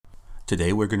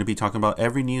Today we're going to be talking about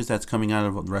every news that's coming out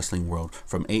of the wrestling world,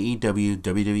 from AEW,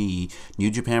 WWE,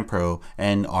 New Japan Pro,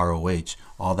 and ROH.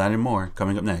 All that and more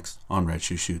coming up next on Red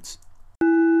Shoe Shoots.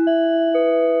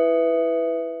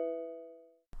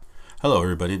 Hello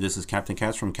everybody, this is Captain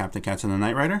Cats from Captain Cats and the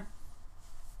Knight Rider.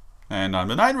 And I'm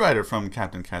the Knight Rider from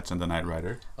Captain Cats and the Knight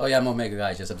Rider. Oh yeah, I'm Omega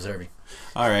Guy, just observing.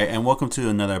 Alright, and welcome to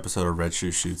another episode of Red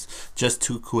Shoe Shoots. Just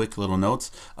two quick little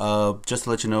notes. Just to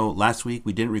let you know, last week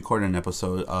we didn't record an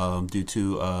episode due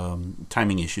to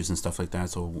timing issues and stuff like that.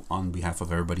 So on behalf of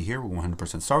everybody here, we're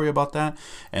 100% sorry about that.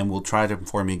 And we'll try to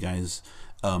inform you guys,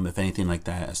 if anything like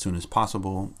that, as soon as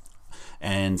possible.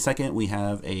 And second, we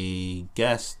have a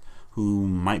guest who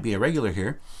might be a regular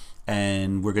here.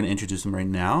 And we're going to introduce him right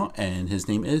now. And his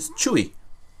name is Chewy.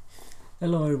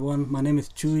 Hello everyone, my name is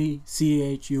Chewy,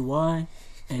 Chuy,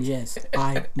 and yes,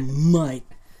 I might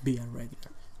be a regular.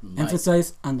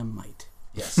 Emphasize on the might.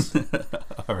 Yes.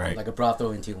 All right. Like a brothel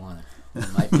in Tijuana. You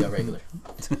might be a regular.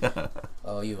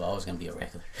 Oh, you always going to be a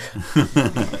regular.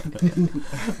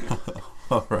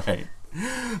 All right.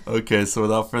 Okay, so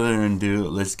without further ado,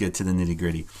 let's get to the nitty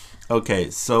gritty. Okay,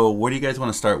 so where do you guys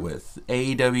want to start with?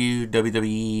 AEW,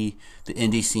 WWE, the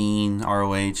indie scene,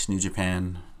 ROH, New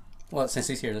Japan? Well, since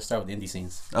he's here, let's start with the indie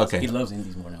scenes. Okay. He loves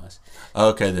indies more than us.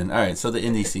 Okay, then. All right, so the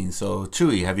indie scene. So,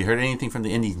 Chewy, have you heard anything from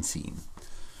the indie scene?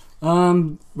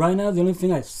 Right now, the only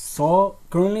thing I saw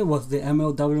currently was the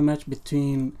MLW match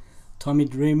between Tommy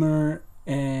Dreamer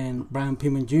and Brian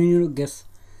Pillman Jr.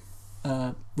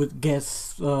 With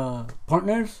guest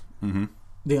partners. Mm-hmm.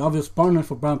 The obvious partner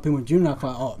for Brian Pillman Jr. I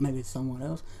thought, oh, maybe it's someone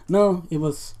else. No, it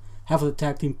was half of the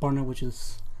tag team partner, which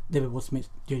is David Boy Smith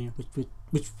Jr.,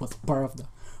 which was part of the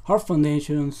Hart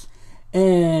Foundations.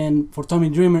 And for Tommy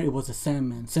Dreamer, it was the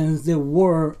Sandman, since they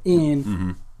were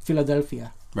in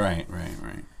Philadelphia. Right.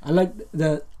 I like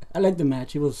the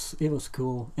match. It was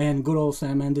cool, and good old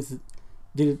Sandman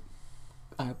did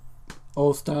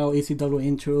old style ECW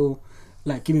intro,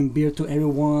 like giving beer to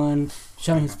everyone,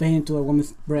 shoving his face into a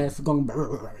woman's breast, going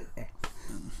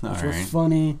which was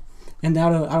funny. And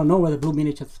out of nowhere, the Blue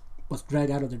Meanie just was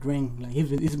dragged out of the ring. Like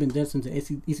he's been there since the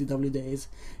ECW days,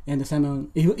 and the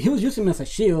Sandman he was using him as a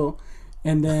shield.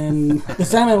 And then the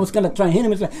Sandman was gonna try and hit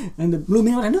him, and the Blue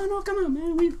Meanie was like, "No, come on,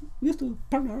 man. We used to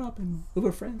partner up and we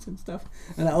were friends and stuff."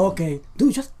 And like, okay,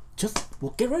 dude, just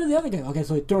we'll get rid of the other guy. Okay,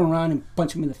 so he turned around and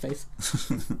punched him in the face,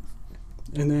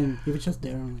 and then he was just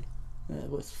there. And it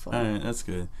was fun. All right, that's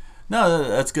good. No,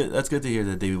 that's good. That's good to hear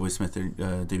that Davey Boy Smith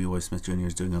Jr.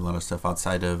 is doing a lot of stuff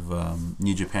outside of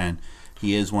New Japan.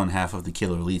 He is one half of the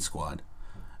Killer Elite Squad,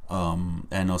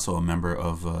 and also a member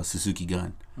of Suzuki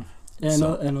Gun.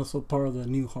 And also part of the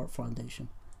New Hart Foundation,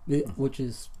 which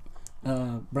is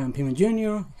Brian Pillman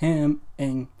Jr., him,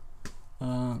 and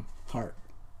Hart.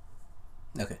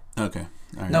 Okay. All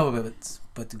right. No,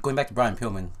 but going back to Brian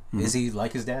Pillman, is he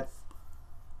like his dad?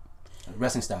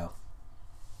 Wrestling style?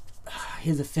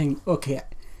 Here's the thing. Okay.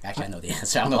 Actually, I know the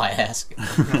answer. I don't know why I ask.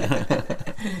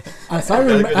 As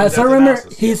I remember,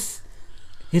 he's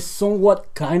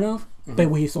somewhat kind of, but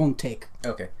with his own take.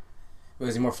 Okay.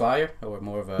 Was he more flyer or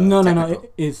more of a No.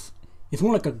 It's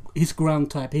more like he's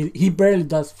ground type. He barely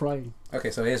does flying.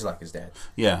 Okay, so he is like his dad.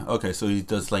 Yeah. Okay. So he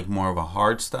does like more of a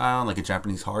hard style, like a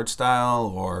Japanese hard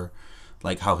style, or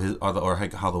like how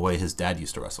the way his dad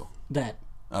used to wrestle. That.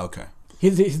 Okay.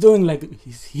 He's doing like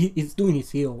he's doing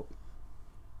his heel.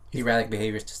 Erratic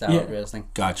behavior style of wrestling.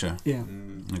 Gotcha. Yeah.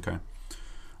 Okay.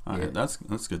 All right. That's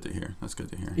good to hear. That's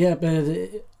good to hear. Yeah, but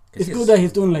it's good that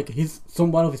he's doing like he's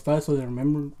somewhat of his father, so they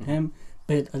remember him.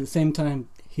 But at the same time,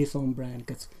 his own brand,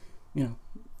 because Yeah,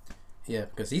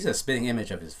 because he's a spitting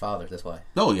image of his father. That's why.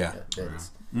 Oh yeah.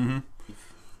 Put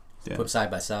them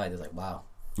side by side. It's like wow.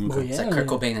 Okay. Well, It's like Kurt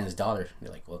Cobain and his daughter.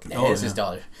 You're like, well, that is his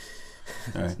daughter.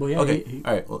 All right. Well, yeah, okay.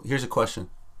 All right. Well, here's a question.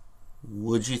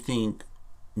 Would you think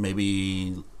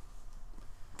maybe,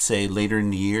 say, later in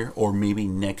the year or maybe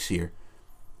next year,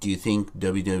 do you think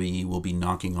WWE will be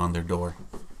knocking on their door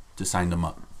to sign them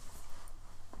up?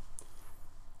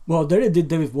 Well, they did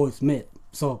David Boy Smith,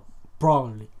 so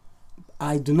probably.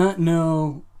 I do not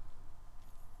know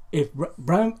if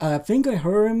Brian. I think I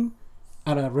heard him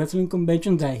at a wrestling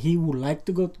convention that he would like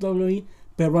to go to WWE,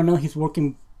 but right now he's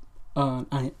working on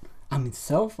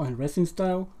himself, on wrestling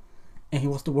style, and he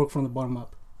wants to work from the bottom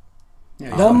up.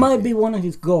 Yeah, that might be one of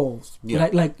his goals. Yeah.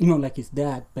 Like his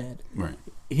dad, but right.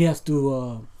 He has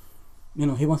to.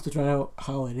 He wants to try out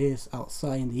how it is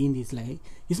outside in the indies. Like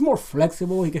he's more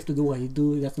flexible. He gets to do what he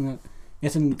do. He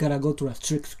doesn't gotta go to a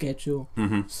strict schedule.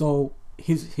 So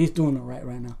he's doing it right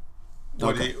now.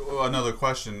 Another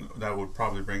question that would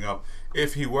probably bring up,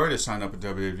 if he were to sign up with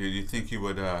WWE, do you think he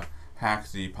would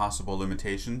hack the possible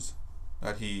limitations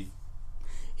that he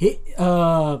he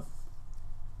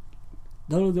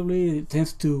WWE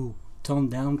tends to tone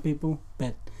down people,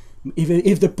 but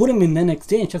if they put him in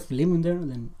NXT and just leave him there,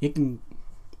 then he can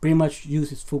pretty much use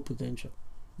his full potential.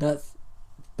 That's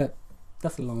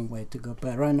a long way to go.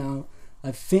 But right now,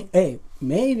 I think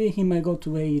maybe he might go to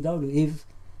AEW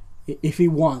if he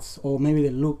wants, or maybe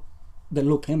they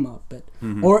look him up, but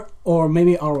or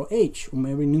maybe ROH or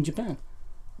maybe New Japan.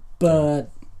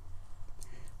 But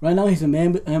right now he's an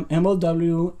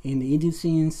MLW in the indie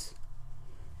scenes.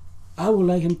 I would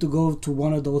like him to go to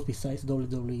one of those besides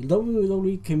WWE.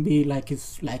 WWE can be like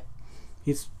his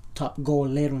top goal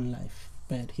later in life,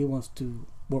 but he wants to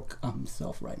work on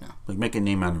himself right now. Like make a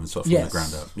name out of himself from the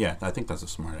ground up. Yeah, I think that's a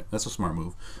smart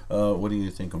move. What do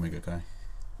you think, Omega Kai?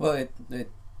 Well, it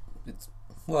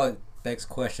begs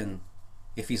the question: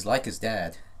 if he's like his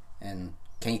dad, and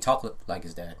can he talk like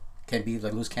his dad? Can he be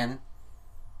like loose cannon?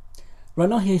 Right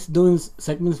now, he's doing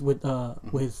segments with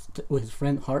his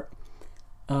friend Hart,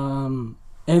 and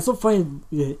so far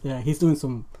he's doing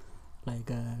some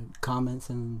like comments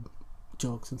and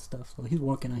jokes and stuff. So he's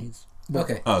working on his.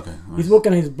 Okay. Oh, okay. He's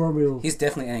working on his barbell. He's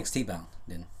definitely NXT bound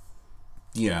then.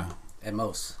 Yeah. At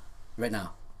most, right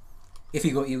now. If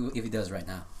he does right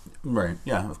now. Right.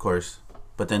 Yeah. Of course.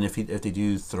 But then if they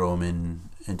do throw him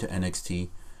into NXT,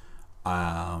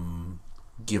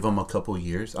 give him a couple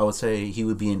years. I would say he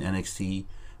would be in NXT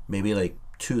maybe like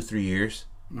 2-3 years,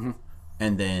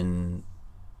 and then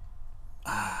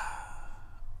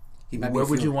where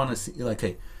would you want to see? Like,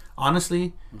 hey,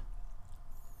 honestly,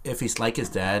 if he's like his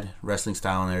dad, wrestling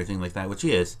style and everything like that, which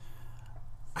he is,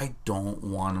 I don't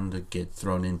want him to get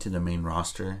thrown into the main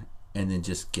roster and then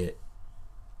just get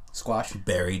squash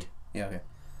buried. Yeah. Okay.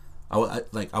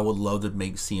 I would love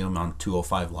to see him on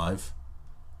 205 Live.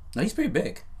 No, he's pretty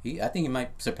big. I think he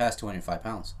might surpass 205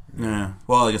 pounds. Yeah.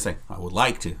 Well, like I say, I would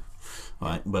like to,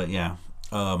 but yeah,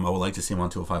 I would like to see him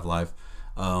on 205 Live.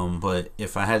 But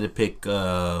if I had to pick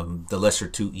the lesser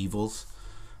two evils,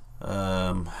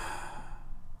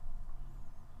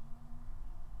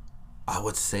 I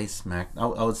would say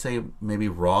I would say maybe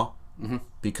Raw,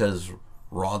 because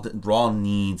Raw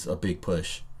needs a big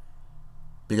push.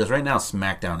 Because right now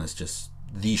SmackDown is just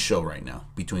the show right now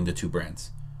between the two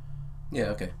brands. Yeah.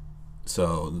 Okay.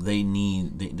 So they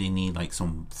need like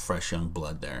some fresh young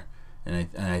blood there, and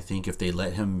I think if they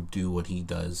let him do what he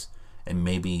does and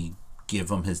maybe give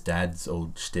him his dad's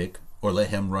old shtick or let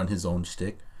him run his own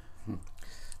shtick,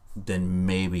 then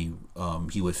maybe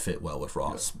he would fit well with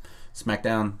Raw. Yeah.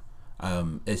 SmackDown,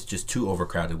 it's just too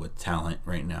overcrowded with talent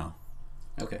right now.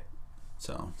 Okay.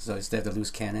 So instead of the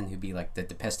loose cannon, he'd be like the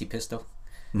pesty pistol.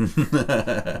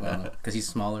 Because he's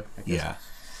smaller. I guess. Yeah.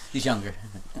 He's younger.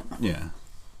 Yeah.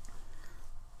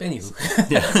 Anywho.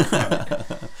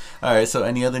 Yeah. All right. So,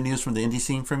 any other news from the indie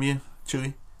scene from you,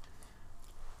 Chewy?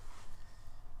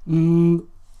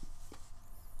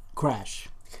 Crash.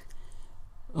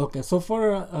 Okay. So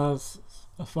far as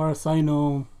I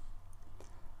know,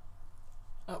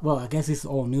 well, I guess it's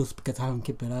all news because I haven't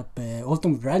kept it up.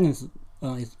 Ultimate Dragons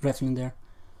is wrestling there,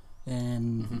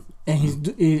 and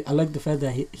I like the fact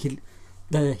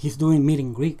that he's doing meet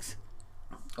and greets.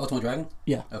 Ultimate Dragon?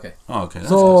 Yeah. Okay. Oh, okay.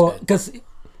 So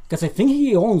because I think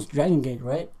he owns Dragon Gate,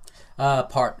 right?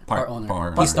 Part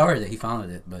owner. He started it. He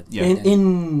founded it, but yeah.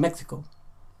 In Mexico.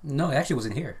 No, it actually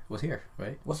wasn't here. It was here,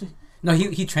 right? Was it? No,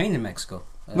 he trained in Mexico.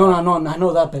 No, I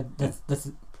know that, but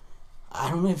that's. I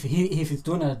don't know if he's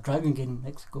doing a Dragon Gate in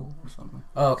Mexico or something.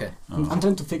 Oh, okay. I'm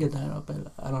trying to figure that out,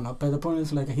 but I don't know. But the point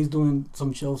is, like, he's doing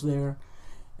some shows there,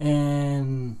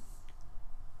 and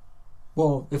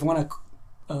well, if you want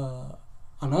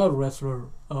another wrestler,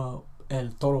 El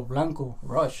Toro Blanco,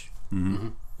 Rush,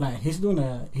 like he's doing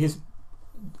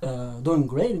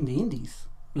great in the indies,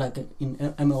 like in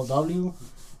MLW,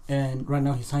 and right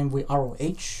now he's signed with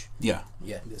ROH. Yeah,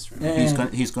 that's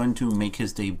right. He's going to make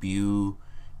his debut.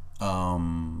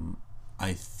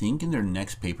 I think in their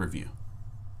next pay-per-view.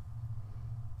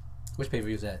 Which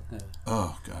pay-per-view is that?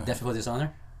 Oh God! Death Before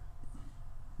Dishonor?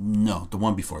 No, the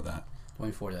one before that. The one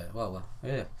before that. Well,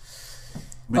 yeah.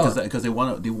 Because they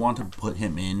want to put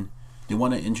him in. They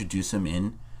want to introduce him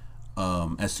in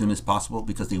as soon as possible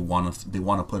because they want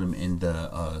to put him in the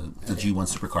G1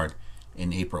 Supercard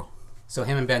in April. So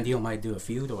him and Bandido might do a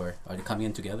feud, or are they coming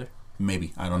in together?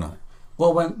 Maybe, I don't know.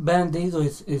 Well, when Bandido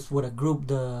is with a group,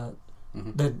 I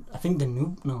think the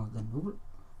new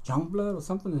Young Blood or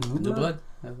something. The New Blood?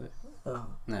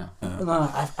 No,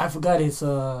 I forgot. It's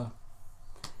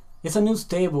a new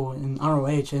stable in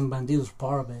ROH and Bandido's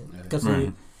part of it because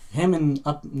him and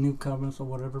up newcomers or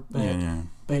whatever. But,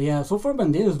 but yeah, so far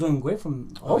Bandido's doing great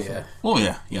from also. Oh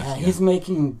yeah. He's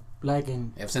making like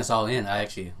in Ever since All In, I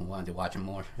actually wanted to watch him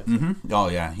more. Oh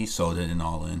yeah, he sold it in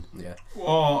All In. Yeah.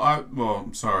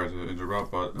 I'm sorry to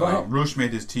interrupt, but Go ahead. Roosh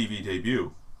made his TV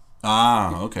debut.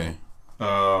 Ah, okay.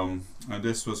 And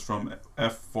this was from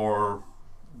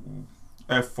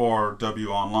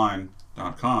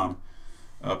F4WOnline.com,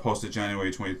 posted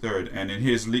January 23rd, and in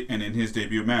his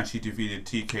debut match, he defeated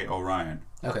TK Orion.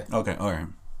 Okay. Okay, all right.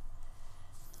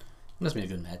 Must be a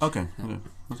good match. Okay. Yeah.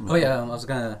 Okay. Oh yeah, I was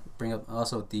gonna bring up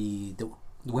also the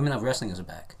women of wrestling is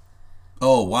back.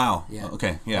 Oh wow. Yeah.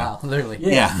 Okay. Yeah. Wow, literally.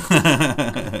 Yeah.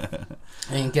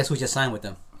 And guess who just signed with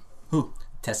them? Who?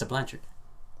 Tessa Blanchard.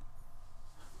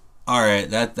 All right.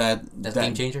 That's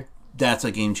Game changer. That's a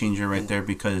game changer right there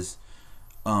because,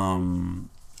 I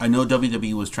know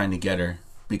WWE was trying to get her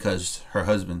because her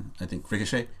husband, I think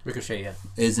Ricochet, Yeah.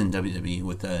 is in WWE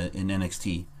with in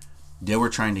NXT. They were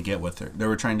trying to get with her. They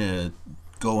were trying to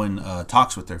go in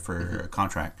talks with her for a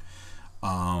contract.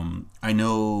 I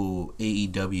know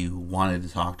AEW wanted to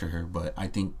talk to her, but I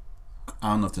don't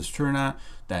know if this is true or not,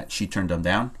 that she turned them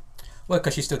down. Well,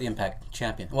 because she's still the Impact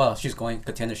champion. Well, she's going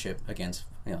contendership against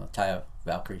Taya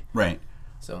Valkyrie. Right.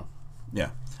 So. Yeah.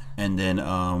 And then,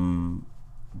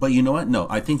 but you know what? No,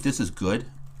 I think this is good.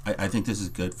 I think this is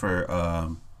good for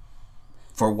a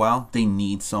while. They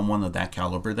need someone of that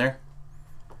caliber there.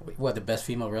 What, the best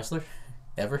female wrestler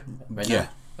ever? Right Yeah. now?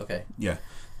 Okay. Yeah.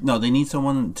 No, they need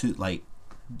someone to,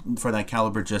 for that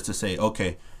caliber just to say,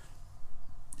 okay,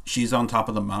 she's on top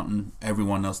of the mountain.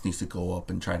 Everyone else needs to go up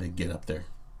and try to get up there.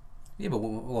 Yeah, but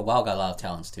WoW got a lot of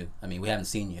talents too. I mean, we haven't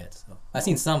seen yet. So I've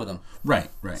seen some of them. Right.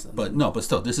 So, But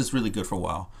still, this is really good for a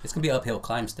while. It's going to be an uphill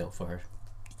climb still for her.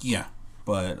 Yeah.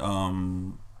 But,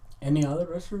 any other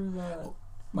wrestlers that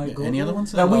might go any there other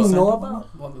ones that we know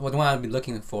about? Well, the one I've been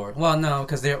looking for. Well, no,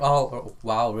 because they're all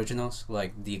WoW originals.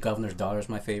 Like the Governor's Daughter is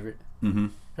my favorite. mm-hmm.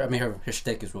 I mean, her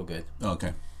shtick is real good.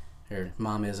 Okay. Her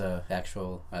mom is a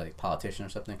actual politician or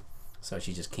something, so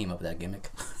she just came up with that gimmick.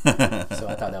 So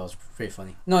I thought that was pretty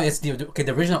funny. No, it's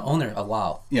the original owner of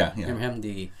WoW. Yeah. Remember him?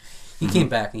 He came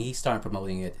back and he started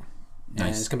promoting it. And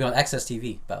Nice. it's gonna be on Access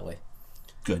TV, by the way.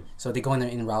 Good. So they go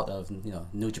in route of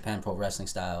New Japan Pro Wrestling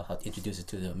style, how to introduce it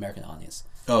to the American audience.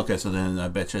 Okay, so then I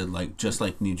bet you, just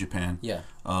like New Japan, Yeah.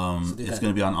 it's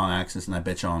going to be on Access, and I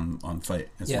bet you on Fight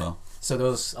as well. So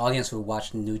those audience who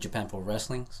watch New Japan Pro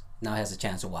Wrestling now has a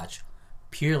chance to watch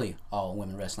purely all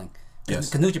women wrestling. Yes.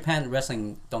 Because New Japan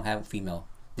Wrestling don't have a female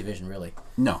division really.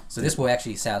 No. So this will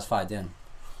actually satisfy them.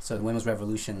 So the women's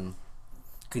revolution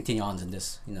continue on in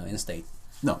this, in state.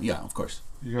 No, yeah, of course.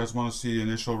 You guys want to see the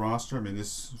initial roster? I mean,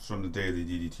 this is from the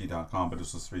dailyddt.com, but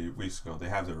this was 3 weeks ago. They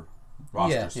have their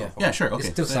roster so far. Yeah, sure, okay. It's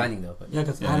still signing though. But Yeah,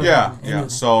 because Yeah.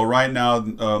 So right now,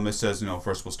 it says,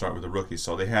 first we'll start with the rookies.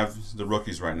 So they have the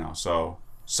rookies right now. So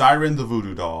Siren the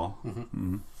Voodoo Doll.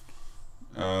 Mm-hmm.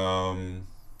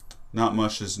 Not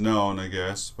much is known, I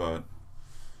guess, but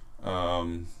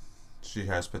she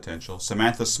has potential.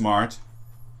 Samantha Smart.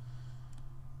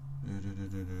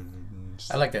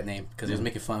 I like that name because it was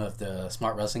making fun of the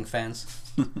Smart Wrestling fans.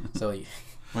 So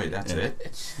Wait, that's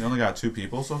it? They only got 2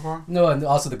 people so far? no, and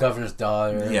also the Governor's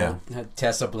Daughter. Yeah.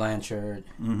 Tessa Blanchard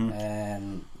Mm-hmm.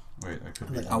 and Wait, I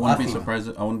could be. I wouldn't be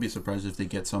surprised. I wouldn't be surprised if they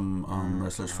get some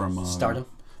wrestlers from Stardom.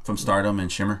 from Stardom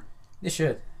and Shimmer. They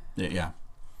should. Yeah.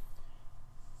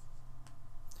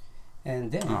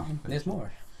 And then there's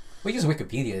more. We use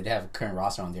Wikipedia. They have a current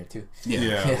roster on there too.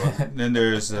 Yeah. Well, then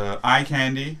there's Eye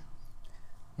Candy.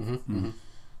 Mm-hmm.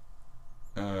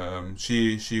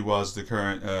 She was the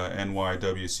current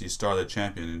NYWC Starlet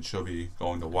Champion, and she'll be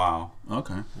going to WoW.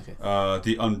 Okay.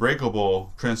 The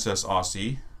Unbreakable Princess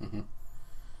Aussie. Mm-hmm.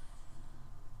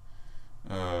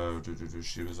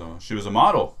 She was a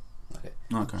model.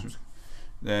 Okay.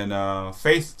 Then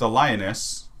Faith the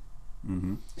Lioness.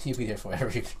 Mm-hmm. You'll be there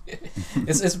forever.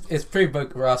 it's pretty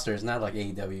big roster. It's not like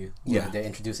AEW. Yeah. They're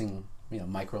introducing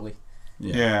microly.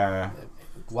 Yeah.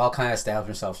 WoW kind of established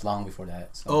themselves long before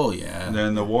that. So. Oh yeah. And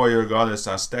then the Warrior Goddess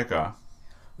Azteca.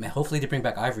 Man, hopefully they bring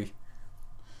back Ivory.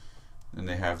 And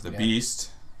they have the Yeah. Beast.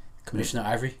 Commissioner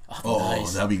Ivory. Oh,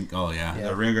 Nice. that'd be. Oh yeah. And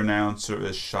the ring announcer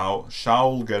is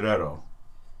Shaul Guerrero.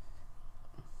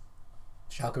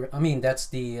 Shocker. I mean, that's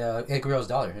the Ed Guerrero's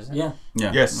daughter, isn't it? Yeah.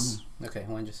 Yeah. Yes. Okay,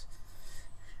 one just.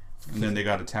 And then they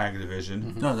got a tag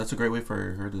division. No, that's a great way for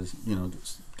her to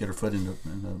just get her foot in the.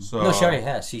 So, No, she already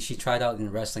has. She tried out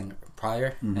in wrestling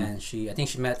prior, Mhm. and I think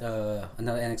she met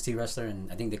another NXT wrestler,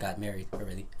 and I think they got married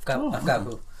already. I Oh, forgot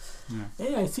okay. who.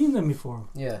 Hey, I've seen them before.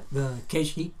 Yeah. The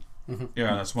Cage Heat. Mm-hmm.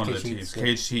 Yeah, that's one of the Cage teams. Heat, yeah.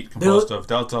 Cage Heat composed of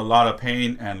Delta, Lotta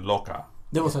Pain, and Loca.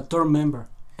 There was a third member.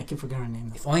 I can forget her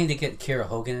name. If only they get Kira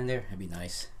Hogan in there, it'd be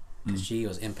nice. Because Mm. she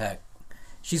was Impact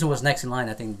she's what's next in line,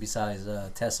 I think, besides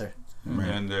Tessa. And Right.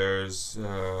 then there's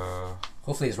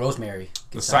Hopefully, it's Rosemary.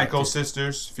 the Gets Psycho hired, too.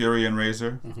 Sisters, Fury and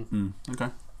Razor. Okay.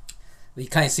 You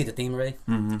kind of see the theme already.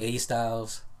 Mm-hmm. 80s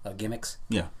styles, gimmicks.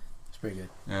 Yeah. It's pretty good.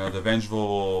 The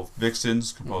Vengeful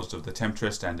Vixens, composed of the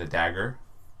Temptress and the Dagger.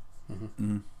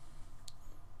 Mm-hmm.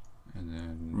 And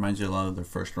then Reminds you a lot of their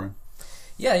first run.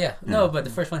 Yeah. No, but the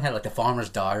first one had like the farmer's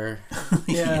daughter.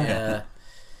 Yeah.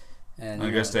 And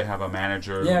I guess they have a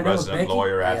manager, Yeah, that was resident Becky.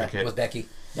 lawyer, yeah, it advocate. was Becky.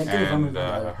 That could have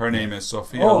And her name is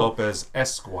Sofia Oh. Lopez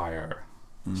Esquire.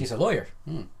 She's a lawyer.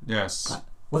 Yes.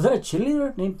 Was that a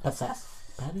cheerleader named Pizzazz?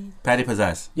 Patty? Patty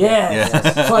Pizzazz. Yeah.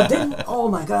 Yeah. So I did. Oh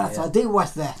my god! So I did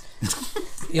watch that.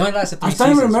 It only lasted 3 I'm seasons.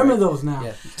 starting to remember right? those now.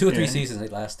 Yeah, 2 or 3 Yeah. seasons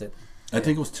it lasted. I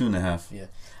think it was 2.5. Yeah,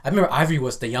 I remember Ivory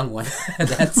was the young one.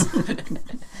 That's.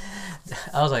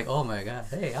 I was like, oh my god,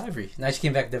 hey Ivory. Now she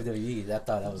came back to WWE. I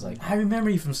thought I was like, I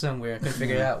remember you from somewhere. I couldn't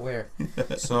figure out where.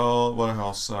 So what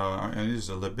else? And this is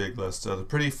a big list. The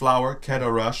Pretty Flower,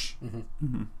 Keta Rush.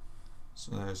 Mm-hmm.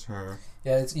 So there's her.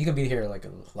 Yeah, you can be here like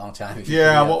a long time. If you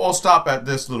Yeah, figure out- we'll stop at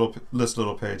this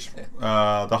little page.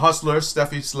 The Hustlers,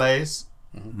 Steffi Slays.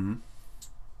 Mm-hmm.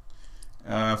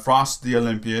 Frost the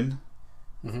Olympian.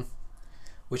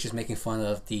 which is making fun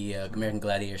of the American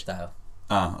Gladiator style.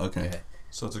 Ah, okay. Okay.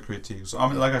 So it's a critique. So I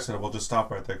mean, like I said, we'll just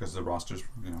stop right there because the rosters,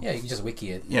 Yeah, you can just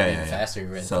wiki it. Yeah, Even yeah. faster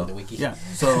rather So than the wiki. yeah,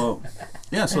 so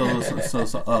yeah,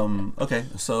 okay.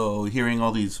 So hearing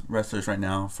all these wrestlers right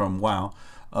now from WoW,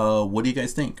 what do you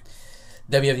guys think?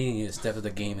 WWE needs to step up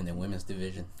the game in the women's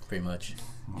division, pretty much,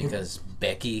 because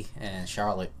Becky and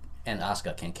Charlotte and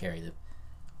Asuka can't carry them.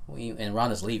 And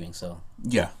Ronda's leaving, so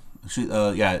Yeah,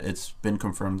 yeah, it's been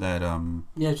confirmed that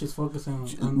Yeah, she's focusing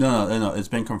on. no, it's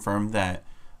been confirmed that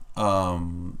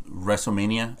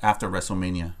WrestleMania, after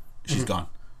WrestleMania, she's gone.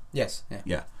 yes, yeah.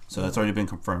 Yeah, so that's already been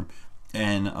confirmed.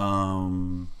 And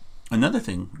another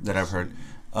thing that I've heard,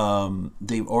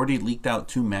 they've already leaked out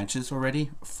 2 matches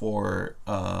already for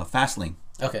Fastlane.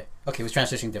 Okay, we're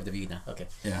transitioning to WWE now. Okay,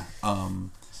 Yeah.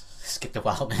 skip the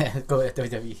wild man. Go to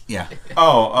WWE. Yeah.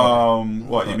 Oh,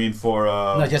 what you mean for?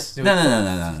 No, just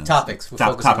No. topics. We're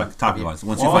focusing on Topic WWE. wise.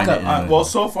 Once Well, you find okay, it. well,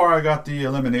 so far I got the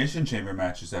Elimination Chamber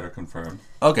matches that are confirmed.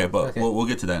 Okay, but Okay. we'll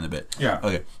get to that in a bit. Yeah.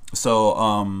 Okay. So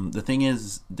the thing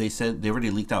is, they said they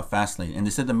already leaked out Fastlane, and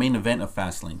they said the main event of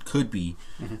Fastlane could be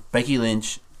Becky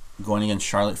Lynch going against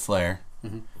Charlotte Flair,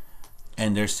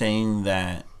 and they're saying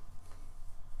that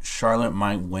Charlotte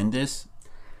might win this,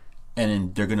 and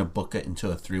then they're gonna book it into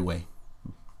a 3-way.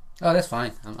 Oh, that's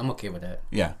fine. I'm okay with that.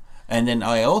 Yeah, and then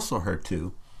I also heard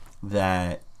too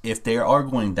that if they are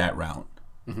going that route,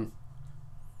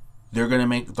 they're gonna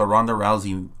make the Ronda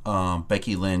Rousey,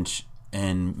 Becky Lynch,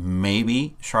 and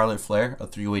maybe Charlotte Flair a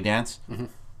 3-way dance.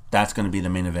 That's gonna be the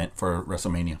main event for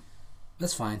WrestleMania.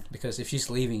 That's fine, because if she's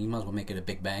leaving, you might as well make it a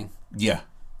big bang. Yeah,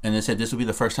 and they said this will be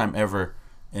the first time ever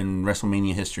in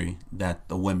WrestleMania history that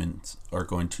the women's are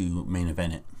going to main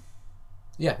event it.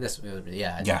 Yeah, that's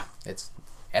Yeah. It's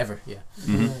ever, yeah.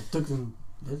 Took them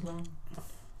this long.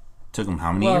 Took them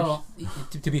how many years? Well,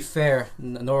 to be fair,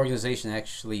 no organization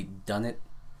actually done it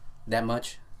that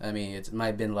much. I mean, it might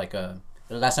have been like the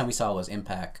last time we saw was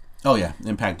Impact Oh yeah,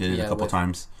 Impact did it a couple with-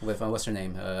 times. with what's her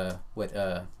name? With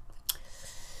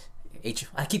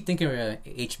I keep thinking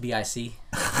HBIC.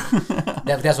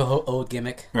 That's a whole old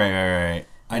gimmick. Right.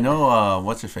 I know.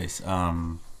 What's her face?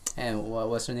 And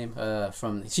what's her name?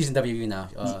 From she's in WWE now.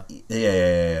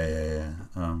 Yeah.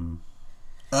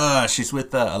 She's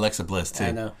with Alexa Bliss too.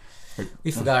 I know.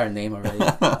 We forgot her name already.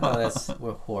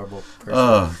 We're horrible. Person.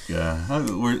 Oh god,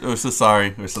 we're so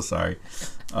sorry. We're so sorry.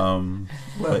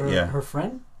 But yeah, Her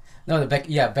friend. No,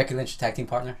 Becky Lynch tag team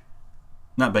partner.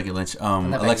 not Becky Lynch.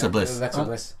 Not Alexa Becky, Bliss. Alexa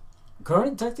Bliss.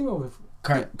 Current tag team or with?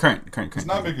 Current. Current. It's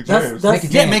not Mickey That's- James. that's-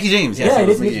 Mickey Yeah, James. Mickey James. Yes, Yeah, it it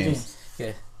was is Mickey James.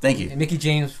 Yeah. Thank you. Mickey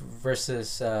James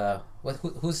versus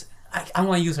who's I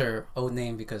want to use her old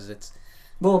name because it's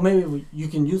Well, maybe you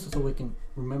can use it so we can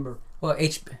remember. well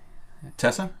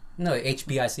Tessa.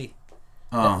 HBIC.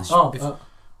 Oh. Oh,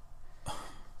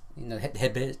 You know,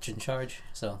 head bitch in charge.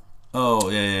 So Oh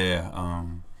yeah.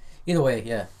 either way,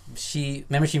 yeah. She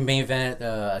main evented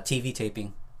a TV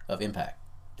taping of Impact.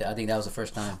 I think that was the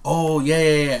first time. Oh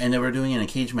yeah. And they were doing it in a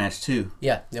cage match too.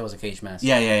 Yeah, there was a cage match.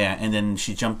 Yeah. And then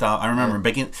she jumped out. I remember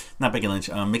not Becky Lynch.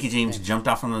 Mickey James jumped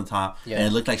off from the top, Yeah. and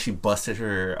it looked like she busted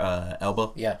her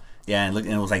elbow. Yeah. Yeah, and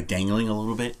it was like dangling a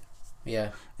little bit. Yeah.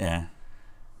 Yeah.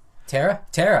 Tara.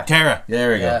 Tara.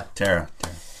 There we Yeah. go. Tara.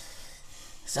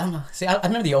 So, see, I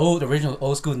remember the original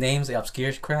old school names, the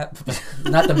obscure crap, but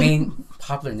not the main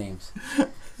popular names.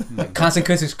 Like Constant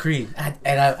Christmas Creed. I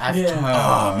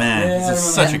Oh man, Yeah, this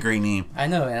is I such a great name.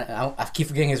 know, and I keep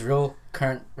forgetting his real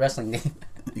current wrestling name.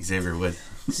 Xavier Wood.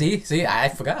 See, I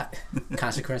forgot.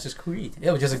 Consequences Creed.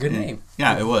 It was just a good name.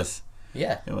 Yeah, it was.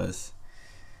 Yeah. It was.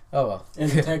 Oh well.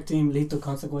 And the tag team Lethal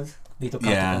Consequence. Lethal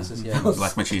Consequences. Yeah.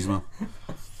 Black Machismo.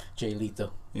 Jay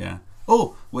Lethal. Yeah.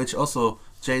 Oh, which also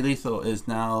Jay Lethal is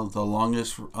now the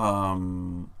longest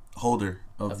holder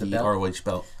of the the belt? ROH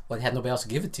belt. Well, they had nobody else to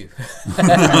give it to.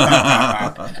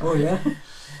 Oh yeah.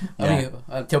 I mean,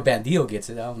 until Bandido gets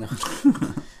it, I don't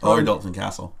know. Or Dalton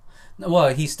Castle. No,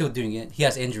 well, he's still doing it. He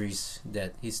has injuries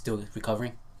that he's still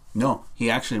recovering. No, he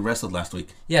actually wrestled last week.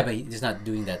 Yeah, but he's not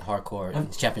doing that hardcore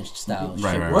championship style.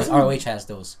 Right, shit. right, right. ROH has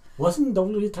those. Wasn't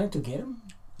WWE trying to get him?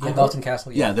 Yeah, Dalton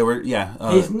Castle. Yeah, Yeah. there were. Yeah.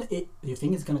 You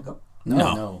think it's gonna go?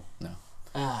 No.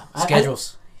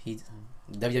 Schedules.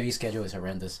 WWE schedule is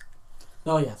horrendous.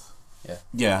 Oh yes.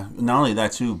 Yeah. Not only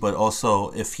that too, but also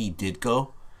if he did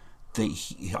go,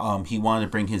 he wanted to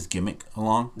bring his gimmick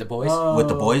along The boys. with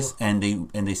the boys, and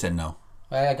they said no.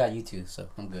 Well, I got you too, so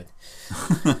I'm good.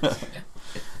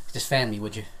 Just fan me,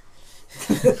 would you?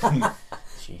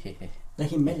 That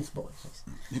he met his boys.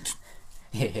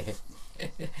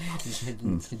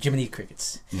 Jiminy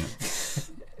Crickets. Yeah.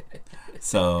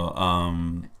 So,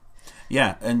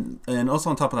 yeah, and also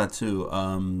on top of that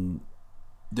too,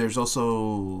 there's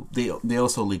also they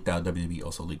also leaked out. WWE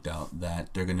also leaked out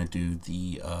that they're gonna do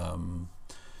the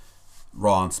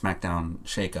Raw and SmackDown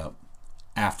shakeup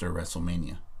after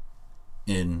WrestleMania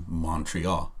in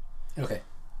Montreal. Okay.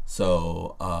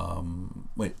 So,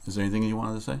 wait, is there anything you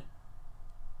wanted to say?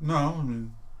 No, I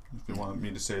mean, if you want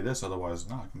me to say this, otherwise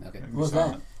not. Okay. I can What's be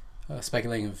that? silent.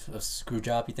 Speculating of a screw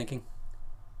job, you thinking?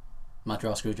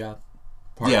 Montreal screw job?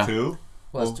 Part Yeah. 2?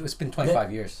 Well, it's been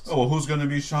 25 years. Oh, well, who's going to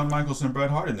be Shawn Michaels and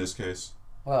Bret Hart in this case?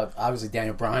 Well, obviously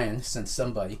Daniel Bryan sent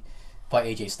somebody,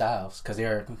 probably AJ Styles, because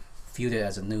they're feuded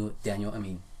as a new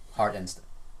Hart and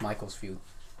Michaels feud.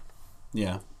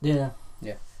 Yeah. Yeah.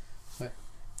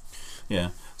 Yeah.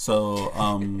 So,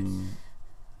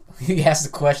 He asked the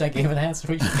question, I gave an answer.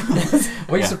 Were you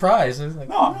Yeah. surprised? It was like,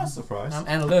 No, I'm not surprised. I'm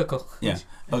analytical. yeah.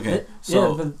 Okay. Yeah,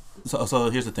 So, but so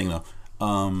here's the thing though.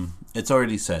 It's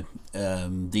already said. They're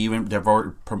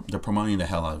promoting the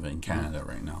hell out of it in Canada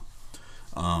right now.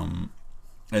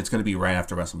 It's going to be right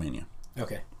after WrestleMania.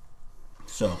 Okay.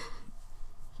 So,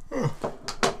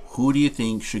 who do you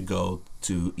think should go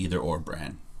to either or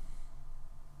brand?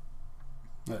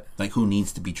 What? Like, who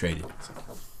needs to be traded?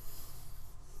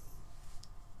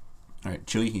 All right,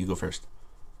 Chewy, you go first.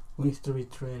 who needs to be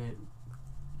traded?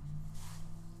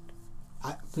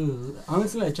 Dude,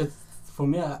 honestly, for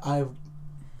me, I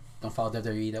Don't follow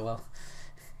WWE that well.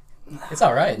 It's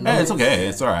all right. Hey, it's okay.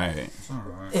 It's all right. It's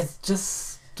alright. it's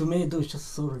just to me, dude, it's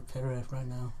just so repetitive right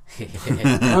now.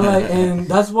 I'm like, and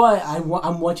that's why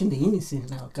I'm watching the indie scene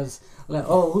now, because like,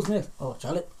 oh, who's next? Oh,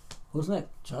 Charlotte. Who's next?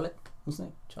 Charlotte. Who's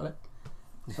next? Charlotte.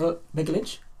 Becky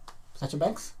Lynch, Sasha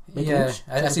Banks. Becky Yeah, Lynch,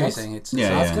 I Sasha see what you're Banks. saying. It's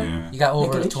Yeah, Asuka? yeah. You got over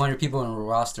Becky Lynch? 200 people in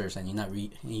rosters, and you're not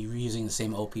you're using the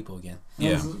same old people again.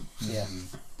 Yeah. Yeah.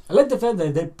 I like the fact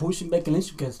that they're pushing Becky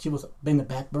Lynch because she was been the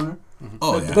back burner.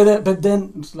 Oh, but, yeah. but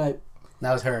then it's like,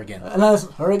 Now it's her again. and now it's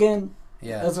her again.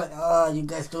 Yeah. It's like, oh, you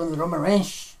guys doing the Roman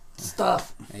Reigns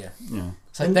stuff. Yeah. Yeah.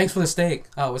 It's like, thanks for the steak.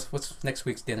 Oh, what's next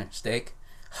week's dinner? Steak?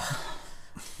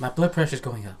 My blood pressure's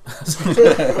going up.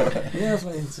 Yeah, it's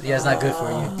like, Yeah, it's not good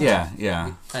for you. Yeah,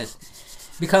 yeah. Nice.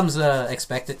 Becomes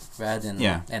expected rather than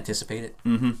Yeah. anticipated.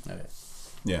 Mm-hmm. Okay.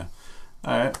 Yeah.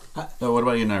 All right. So what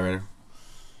about you, narrator?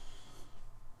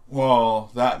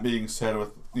 Well, that being said,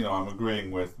 I'm agreeing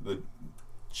with the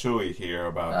Chewy here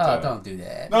about. Oh, don't do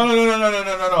that.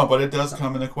 No. But it does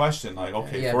come into question. Like,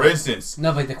 okay, Yeah, for but- instance,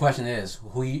 No, but the question is,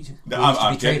 who needs to be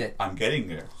I'm traded? getting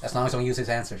there. As long as I don't use his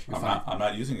answers, you're fine. I'm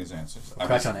not using his answers.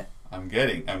 Crush on it. I'm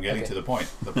getting Okay. to the point.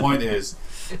 The point is,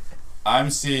 I'm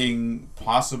seeing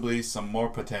possibly some more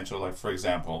potential. Like, for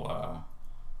example,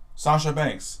 Sasha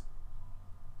Banks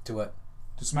To what?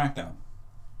 to SmackDown.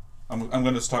 I'm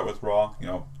going to start with Raw.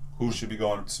 Who should be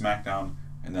going to SmackDown,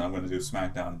 and then I'm going to do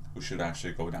SmackDown. Who should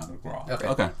actually go down to Raw? Okay.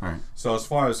 Okay. All right. So as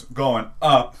far as going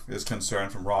up is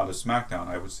concerned, from Raw to SmackDown,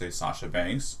 I would say Sasha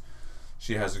Banks.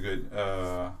 She has a good.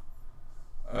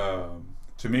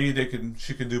 To me,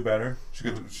 she could do better.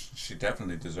 She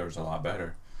definitely deserves a lot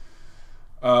better.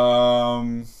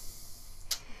 I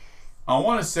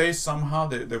want to say somehow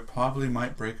they probably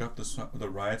might break up the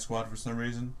Riot Squad for some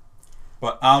reason.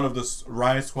 But out of this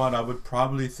Riot Squad, I would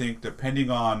probably think,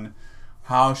 depending on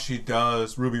how she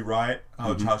does, Ruby Riot,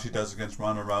 how she does against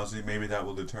Ronda Rousey, maybe that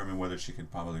will determine whether she can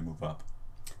probably move up.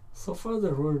 so far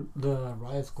the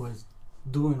Riot Squad is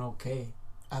doing okay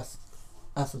as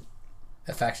A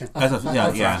faction.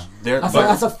 Yeah. They're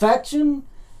as a faction.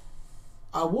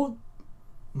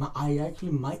 I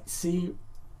actually might see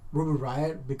Ruby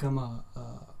Riott become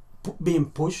being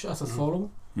pushed as a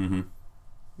solo,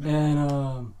 Mm-hmm.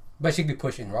 and But she could be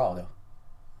pushing Raw though.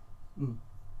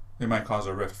 It might cause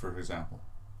a rift, for example.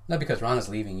 Not because Ronda's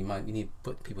leaving.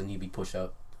 People need to be pushed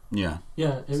up. Yeah.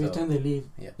 yeah, every So, time they leave,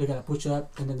 yeah. they gotta push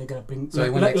up, and then they gotta bring. So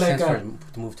it wouldn't make sense for uh, him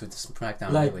to move to the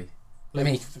SmackDown like- really. I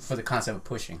mean, for the concept of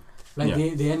pushing. like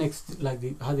Yeah. the NXT, like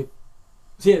the how they.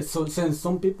 Yeah, so since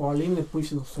some people are leaving, they're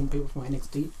pushing some people from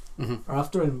NXT Mm-hmm.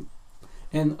 after,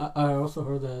 and I also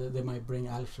heard that they might bring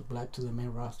Aleister Black to the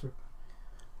main roster.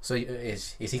 So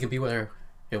is he gonna be with her?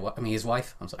 His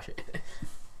wife. I'm sorry.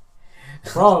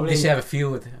 Probably. They should have a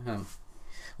feud with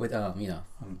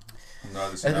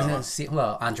No, this is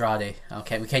not- Andrade.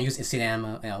 Okay, we can't use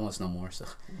Cinema almost no more. So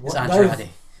it's What- Andrade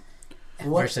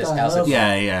what versus the House hell? of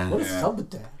Yeah. What is Yeah. up with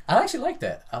that? I actually like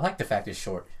that. I like the fact it's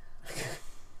short.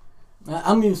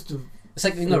 I'm used to. It's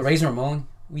like Razor Ramon.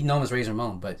 We know him as Razor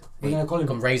Ramon, but We're gonna call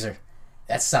him- Razor.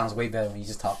 That sounds way better when you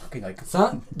just talk like.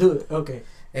 Dude, okay.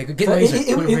 Hey, get So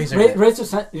Razor. Put Razor. in it.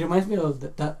 Razor it reminds me of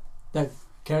that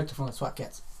character from the SWAT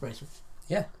Cats, Razor.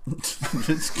 Yeah,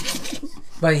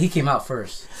 but he came out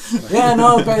first. Yeah,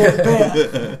 no, but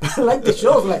I like the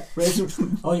shows like Razor.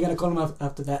 Oh, you're gonna call him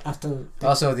after that? After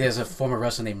Also, there's a former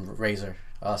wrestler named Razor.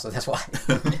 Also, that's why.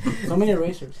 so many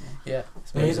Razors. Man. Yeah,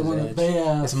 But he's the one that they.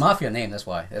 it's a mafia name. That's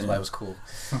why. That's why it was cool.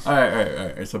 All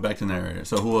right. So back to narrator.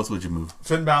 So who else would you move?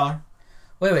 Finn Balor.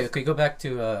 Wait. Okay, go back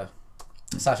to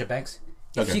Sasha Banks.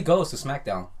 If Okay. she goes to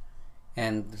SmackDown,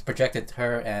 and projected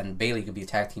her and Bailey could be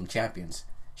tag team champions,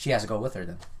 she has to go with her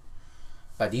then,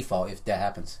 by default, if that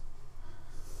happens.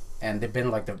 And they've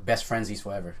been like the best friendsies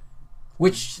forever,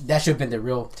 which that should have been the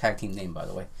real tag team name, by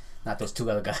the way, not those two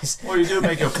other guys. Well, you do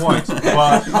make a point,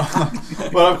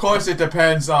 but of course it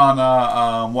depends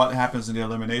on what happens in the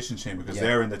Elimination Chamber because Yeah.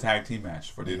 they're in the tag team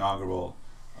match for the inaugural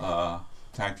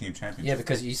tag team championship. Yeah,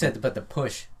 because you said but the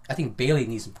push. I think Bailey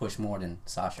needs to push more than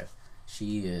Sasha.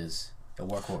 She is the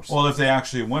workhorse. Well, if they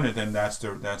actually win it, then that's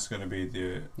going to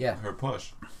be her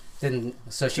push. Then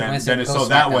so she Then, wins. then it, it, goes so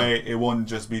that SmackDown. way it wouldn't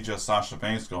just be Sasha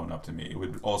Banks going up to me. It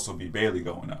would also be Bailey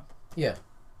going up. Yeah.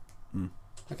 Mm.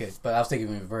 Okay, but I was thinking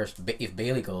in reverse. If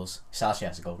Bailey goes, Sasha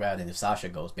has to go. Rather than if Sasha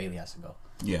goes, Bailey has to go.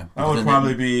 Yeah. That would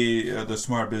probably be the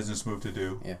smart business move to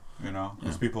do. Yeah.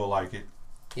 Because people like it.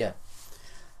 Yeah.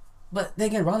 But then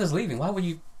again, Ronda's leaving. Why would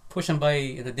you push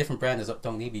somebody in a different brand that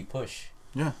don't need to be pushed?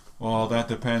 Yeah. Well, that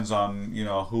depends on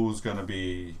who's going to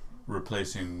be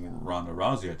replacing Ronda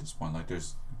Rousey at this point. Like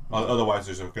otherwise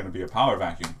there's going to be a power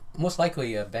vacuum. Most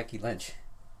likely Becky Lynch.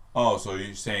 Oh, so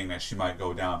you're saying that she might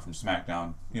go down from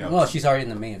SmackDown? Well, she's already in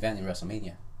the main event in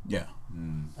WrestleMania Yeah.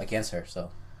 against her, so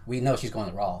we know she's going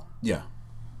to Raw. Yeah.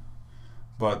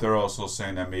 But they're also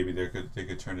saying that maybe they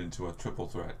could turn it into a triple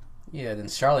threat. Yeah, then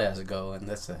Charlotte has to go, and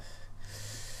that's a.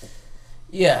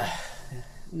 Yeah.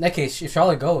 In that case, if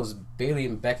Charlotte goes, Bailey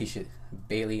and Becky should.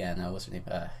 Bailey and what's her name?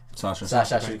 Sasha.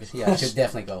 Sasha should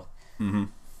definitely go. Mm-hmm.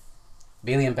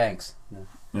 Bailey and Banks. No.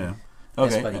 Yeah.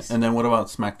 Best Okay. buddies. And then what about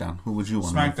SmackDown? Who would you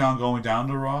want? SmackDown going down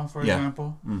to Raw, for Yeah.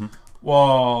 example? Mm-hmm.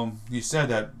 Well, you said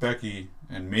that Becky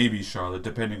and maybe Charlotte,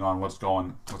 depending on what's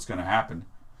going to happen.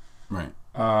 Right.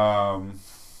 I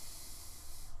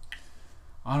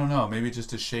don't know. Maybe just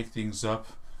to shake things up.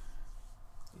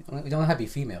 We don't have to be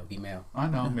female. Be male. I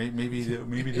know. Maybe the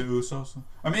Usos.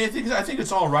 I mean, I think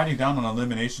it's all riding down on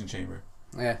Elimination Chamber.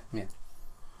 Yeah.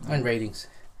 And ratings.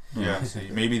 Yeah. See,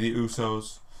 maybe the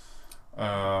Usos.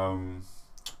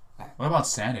 What about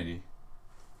Sanity?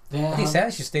 Yeah. I think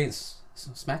Sanity should stay in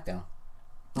SmackDown.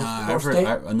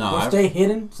 Stay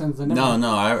hidden since they never.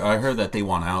 No. I heard that they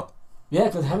want out. Yeah,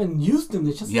 because I haven't used them.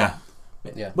 They just. Yeah.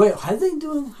 Yeah. Wait, are they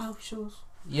doing house shows?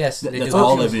 Yes, they That's do.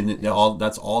 all Okay. they've been.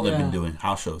 That's all they've been Yeah. doing.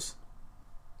 House shows.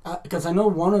 Because I know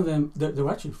one of them. There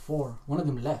were actually 4. One of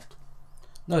them left.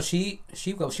 No, she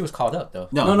was called up though.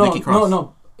 No. Nikki Cross.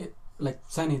 No. Like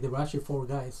Sunny, there were actually 4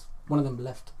 guys. One of them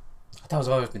left. I thought it was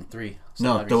always been 3.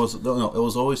 No, there was no. It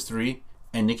was always 3,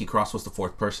 and Nikki Cross was the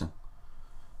 4th person.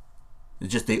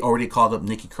 It's just they already called up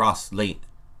Nikki Cross late.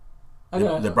 I They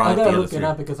gotta brought up the other look it 3.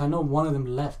 up because I know one of them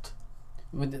left.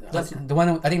 That's the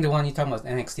one. I think the one you're talking about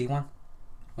is NXT one.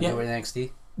 When Yeah. they were in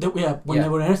NXT. When Yeah. they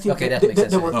were in NXT, Okay, that makes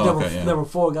sense. there were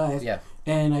 4 guys, Yeah.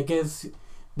 and I guess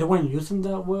they weren't using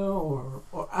that well, or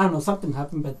I don't know, something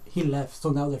happened, but he left,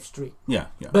 so now there's 3. Yeah.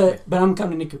 But I'm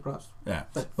counting Nikki Cross. Yeah.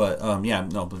 But but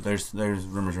there's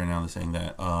rumors right now that saying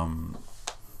that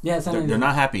Yeah, they're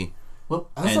not happy. Well,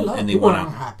 that's and- a lot and of they people want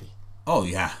aren't out. happy. Oh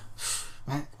yeah.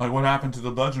 Like what happened to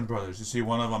the Bludgeon Brothers? You see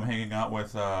one of them hanging out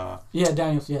with. Yeah,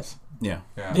 Daniels, yes. Yeah.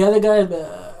 The other guy,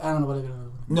 I don't know what they're gonna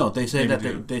do. No, they say Maybe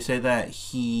that they say that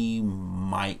he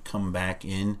might come back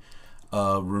in.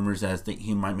 rumors as that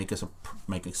he might make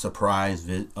a surprise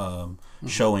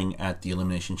showing at the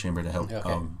Elimination Chamber to help.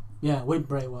 Okay. Yeah, with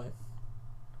Bray Wyatt.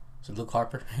 So Luke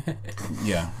Harper.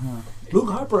 Yeah. Luke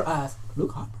Harper asked.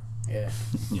 Luke Harper. Yeah.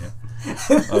 Yeah.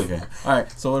 Okay. All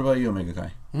right. So what about you, Omega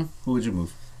Kai? Who would you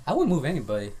move? I wouldn't move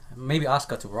anybody. Maybe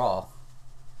Asuka to Raw.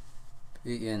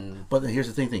 But here's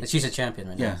the thing. And she's a champion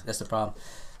right Yeah. now. That's the problem.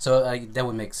 So that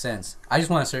would make sense. I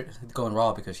just want to go in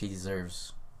Raw because she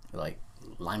deserves like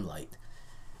limelight.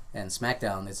 And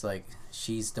SmackDown, it's like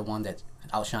she's the one that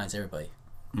outshines everybody.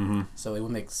 Mm-hmm. So it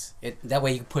would make it that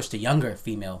way you can push the younger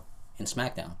female in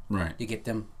SmackDown. Right. You get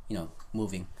them,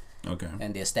 moving. Okay.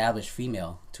 And the established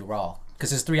female to Raw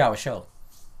because it's a 3-hour show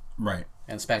Right.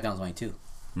 and SmackDown's only 2.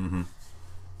 Mm-hmm.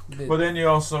 But then you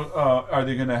also are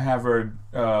they gonna have her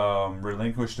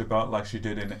relinquish the belt like she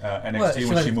did in NXT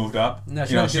when she moved up? No,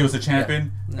 she was the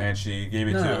champion No. and she gave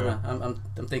it to. No.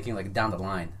 I'm thinking like down the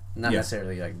line, not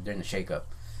necessarily like during the shakeup,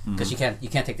 because you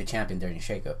can't take the champion during the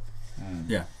shakeup.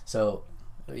 Yeah. So,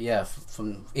 yeah,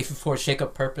 for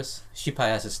shakeup purpose, she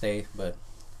probably has to stay. But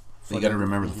You got to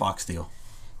remember the Fox deal.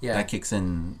 Yeah, That kicks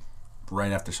in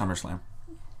right after SummerSlam.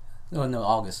 no,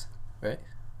 August, right?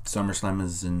 SummerSlam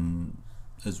is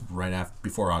right after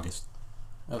before August.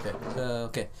 Okay,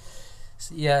 okay.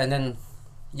 So, yeah, and then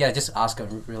just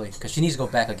Asuka really, because she needs to go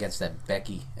back against that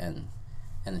Becky and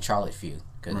the Charlotte feud.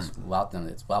 Because without them,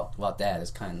 without that,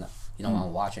 it's kind of you don't want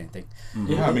to watch anything.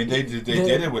 Yeah, I mean they did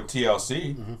it with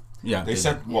TLC. Yeah, they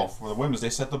set for the women's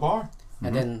they set the bar.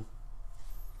 And then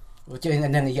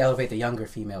you elevate the younger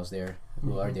females there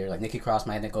who are there, like Nikki Cross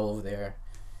might go over there.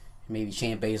 Maybe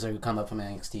Shayna Baszler would come up from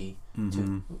NXT.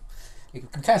 We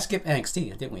kind of skipped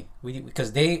NXT, didn't we?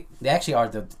 Because they actually are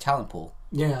the talent pool.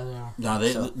 Yeah, they are. No,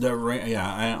 they're right.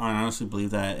 Yeah, I honestly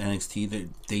believe that NXT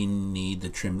they need to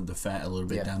trim the fat a little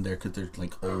bit down there because they're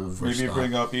like over. Maybe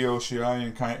bring up Io Shirai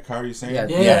and Kairi Sane.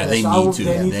 Yeah, they need to.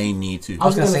 They need to. I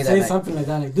was gonna say something like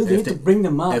that. Like, dude, they need to bring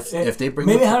them up. If they bring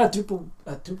maybe have a triple.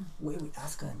 Wait,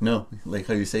 Asuka. No, like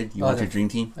how you said, you want your dream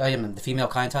team. Oh yeah, the female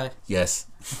Kai. Yes.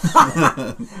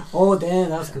 Oh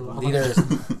damn, that's cool. Leaders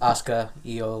Asuka,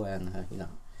 Io, and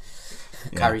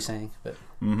Kairi Sane,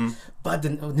 but the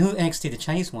new NXT, the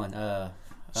Chinese one,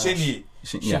 Shinyi.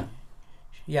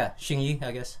 Xingyi,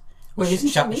 I guess. Wait, is she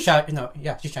Chinese? She's Chinese.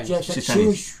 Yeah, she's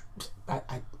Chinese.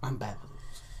 I'm bad with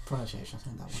pronunciations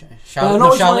on that one.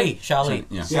 Shali.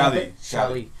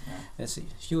 Shali.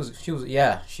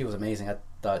 She was amazing. I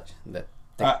thought that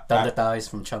thunder thighs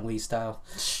from Chung Li style.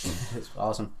 It's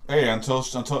awesome. Hey, until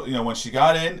when she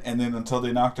got in, and then until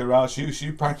they knocked her out,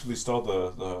 she practically stole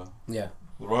the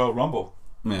Royal Rumble.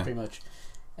 Yeah, pretty much.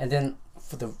 And then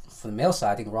for the male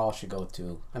side, I think Raw should go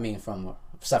to. From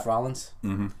Seth Rollins.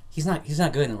 He's not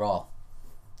good in Raw.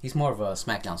 He's more of a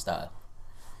SmackDown style.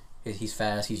 He's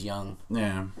fast. He's young.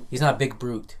 Yeah. He's not a big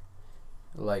brute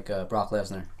like Brock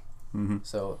Lesnar.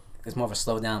 So it's more of a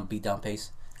slow down, beat down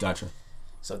pace. Gotcha.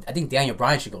 So I think Daniel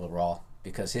Bryan should go to Raw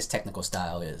because his technical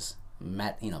style is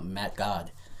Matt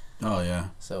God. Oh yeah.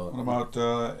 So what about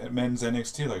men's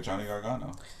NXT like Johnny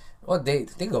Gargano? Well, they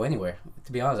go anywhere.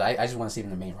 To be honest, I just want to see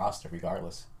them in the main roster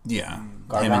regardless. Yeah.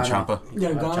 Gargano, him and Ciampa.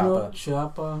 Yeah, Gargano,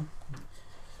 Ciampa.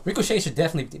 Ricochet should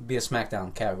definitely be a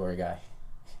SmackDown category guy.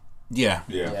 Yeah.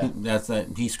 Yeah.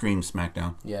 He screams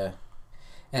SmackDown. Yeah.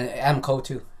 And Adam Cole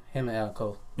too. Him and Adam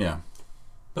Cole. Yeah.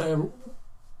 But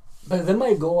they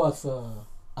might go as a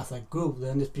group,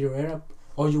 the Undisputed Era,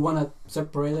 or you want to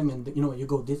separate them and you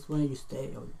go this way, you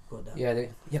stay, or you go that.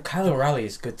 Yeah, Kyle O'Reilly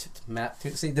is good to Matt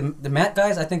too. See the Matt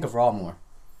guys, I think of Raw more,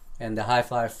 and the high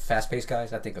fly, fast paced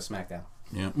guys, I think of SmackDown.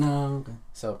 Yeah. No, okay.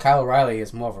 So Kyle O'Reilly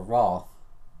is more of a Raw,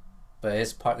 but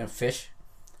his partner Fish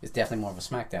is definitely more of a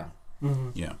SmackDown.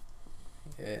 Yeah.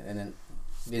 And then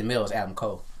in the middle is Adam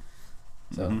Cole.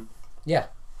 So yeah.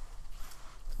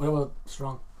 What about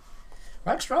Strong?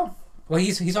 Roderick Strong. Well,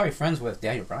 he's already friends with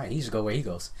Daniel Bryan. He just go where he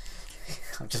goes.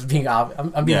 I'm just being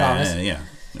I'm being honest. Yeah.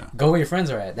 Go where your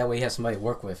friends are at. That way he has somebody to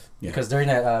work with. Yeah. Because during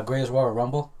that Greatest Royal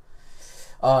Rumble,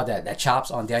 that chops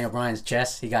on Daniel Bryan's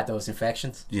chest, he got those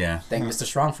infections. Yeah. Thank Mr.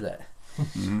 Strong for that.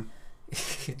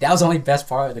 That was the only best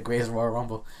part of the Greatest Royal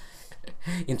Rumble.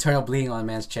 Internal bleeding on a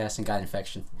man's chest and got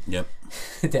infection. Yep.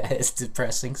 That is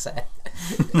depressing, sad.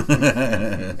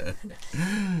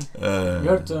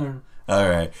 Your turn. All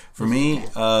right. For me,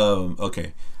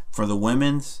 okay. For the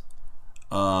women's,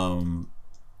 Sasha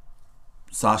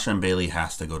and Bayley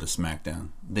has to go to SmackDown.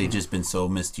 They've just been so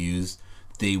misused.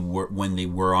 When they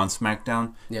were on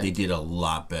SmackDown, they did a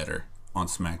lot better on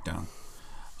SmackDown.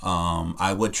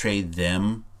 I would trade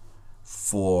them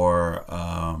for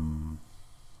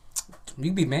You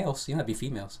can be males. You don't have to be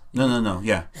females. No.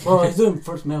 Yeah. Well, he's doing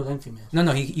first males and females.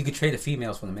 No. You could trade the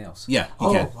females for the males. Yeah, you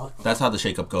Oh, can. wow. That's how the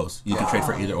shakeup goes. You can trade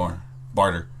for either or.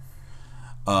 Barter.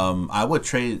 I would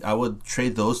trade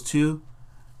those two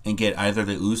and get either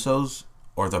the Usos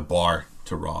or the Bar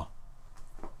to Raw.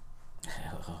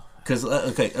 Because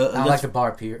I don't like the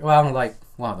Bar period. Well, I don't like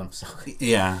one of them. So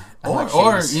yeah, I or like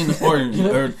or Sheamus. you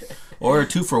know, or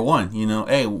 2 for 1. You know,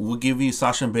 hey, we'll give you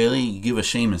Sasha and Bailey. You give us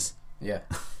Sheamus. yeah.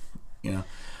 You know,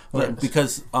 but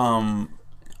because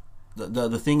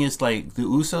the thing is, like, the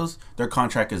Usos, their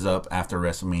contract is up after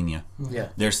WrestleMania. Yeah.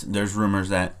 There's rumors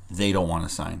that they don't want to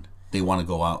sign. They want to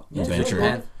go out and Yeah, venture.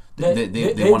 sure.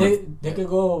 They want to. They could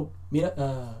go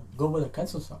go where their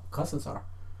cousins are.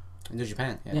 New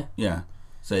Japan. Yeah. Yeah. Yeah.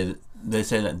 So they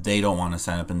say that they don't want to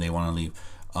sign up and they want to leave.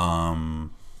 The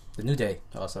New Day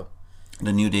also.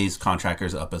 The New Day's contract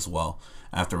is up as well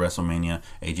after WrestleMania.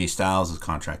 AJ Styles'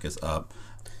 contract is up.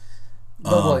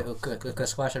 But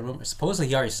squash that rumor. Supposedly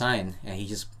he already signed, and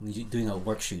he's doing a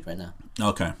work shoot right now.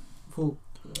 Okay. Who?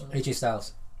 AJ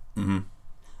Styles. Mm-hmm.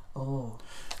 Oh.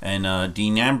 And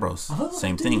Dean Ambrose,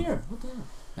 same thing. What the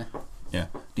hell? Yeah.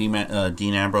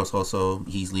 Dean Ambrose also,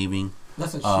 he's leaving.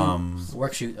 That's a shame.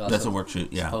 Work shoot. Also. That's a work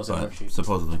shoot, yeah. Supposed work shoot.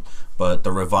 Supposedly. But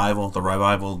the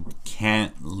revival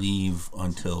can't leave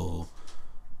until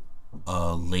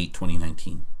late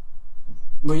 2019.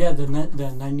 But yeah, the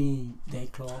 90-day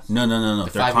clause. No. The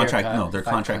Their 5-year contract, no, their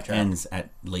 5-year contract contract. ends at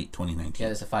late 2019.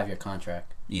 Yeah, it's a 5-year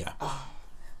contract. Yeah. Ah.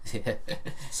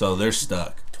 So they're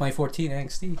stuck. 2014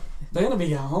 NXT. They're gonna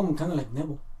be at home, kind of like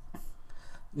Neville.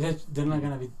 They're not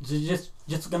gonna be just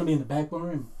gonna be in the back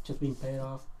burner and just being paid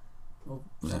off, or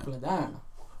something like that. I don't know.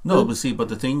 No, but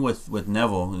the thing with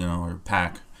Neville, or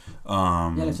Pac,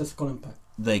 Yeah, let's just call him Pac.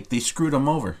 like, they screwed him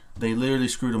over. They literally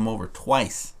screwed him over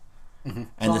twice. Mm-hmm.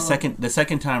 And the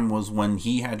second time was when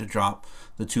he had to drop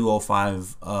the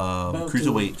 205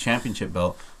 cruiserweight championship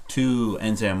belt to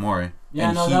Enzo Amore.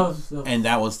 Yeah, and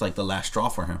that was like the last straw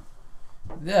for him.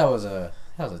 That was a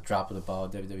drop of the ball,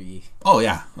 WWE. Oh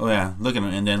yeah. Look at him.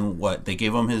 And then what? They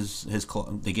gave him his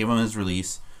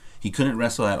release. He couldn't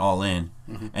wrestle at All In,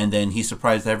 and then he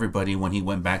surprised everybody when he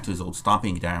went back to his old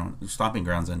stomping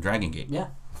grounds in Dragon Gate. Yeah.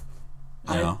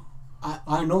 I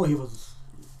know he was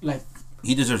like.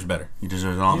 He deserves better. He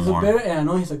deserves a lot He's more. better, and I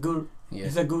know he's a good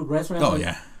wrestler. Oh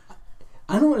yeah.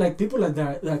 I know, like, people like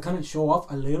that kind of show off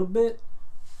a little bit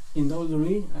in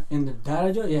WWE in the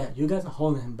daraja. Yeah, you guys are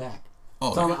holding him back.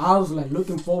 Oh, so yeah. I was like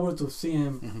looking forward to see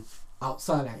him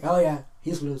outside. Like, oh yeah,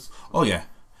 he's loose. Oh yeah.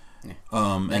 Yeah.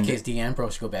 In that case, Dean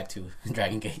Ambrose should go back to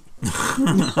Dragon Gate.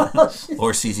 Or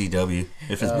CZW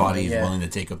if his body is willing to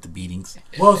take up the beatings.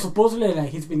 Well, supposedly, like,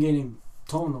 he's been getting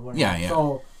toned or whatever. Yeah.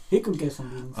 So he could get some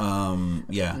beatings.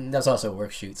 Yeah. That's also a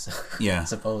work shoot. So Yeah.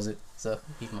 suppose it. So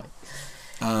he might.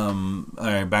 All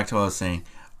right, back to what I was saying.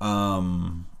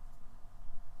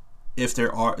 If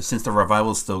there are, since the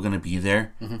revival is still going to be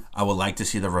there, I would like to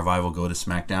see the revival go to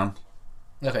SmackDown.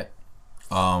 Okay.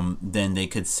 Then they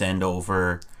could send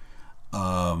over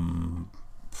the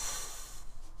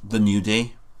New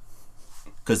Day,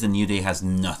 because the New Day has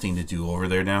nothing to do over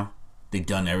there now. They've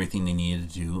done everything they needed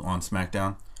to do on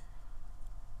SmackDown.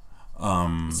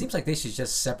 It seems like they should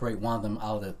just separate one of them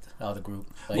out of the group.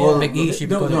 Like, Well, Big E should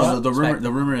go to No, the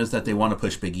SmackDown. rumor is that they want to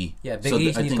push Big E. Yeah, Big So E I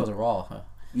needs to think- go to Raw. Huh?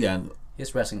 Yeah,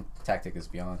 His wrestling tactic is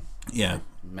beyond yeah.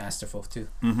 masterful too.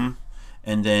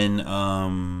 And then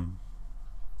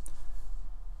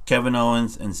Kevin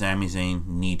Owens and Sami Zayn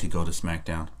need to go to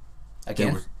SmackDown.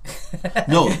 Again,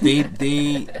 No, they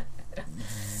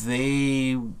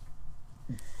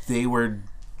were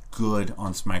good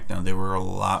on SmackDown. They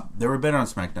were better on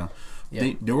SmackDown.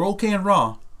 Yeah. They were okay on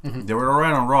Raw. They were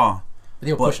alright on Raw. but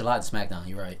they were pushed a lot in SmackDown.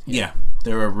 You're right. Yeah,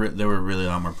 they were really a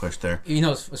lot more pushed there. You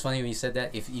know, it's funny when you said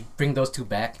that. If you bring those two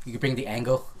back, you could bring the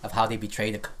angle of how they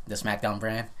betrayed the SmackDown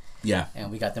brand, Yeah,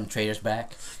 and we got them traitors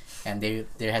back, and they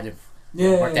had to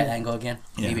Yeah, work yeah, that yeah. angle again.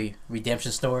 Yeah. Maybe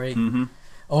redemption story,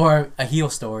 or a heel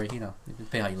story. You know,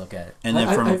 depending how you look at it. and then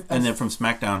from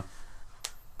SmackDown,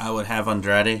 I would have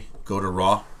Andrade go to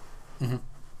Raw,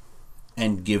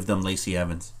 and give them Lacey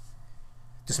Evans.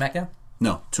 To SmackDown?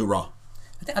 No, to Raw.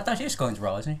 I thought she was going to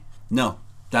Raw, isn't he? No,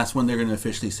 that's when they're going to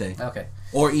officially say. Okay.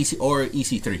 Or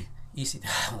EC3. Easy.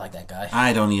 I don't like that guy.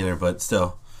 I don't either, but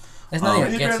still. It's not even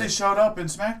He against barely it. showed up in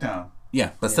SmackDown.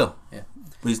 Yeah, but still. Yeah.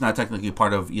 But he's not technically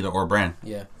part of either or brand.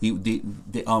 Yeah.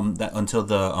 That until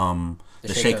the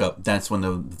shake up, that's when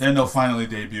the Then they'll finally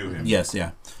debut him. yes,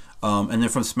 yeah. And then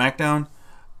from SmackDown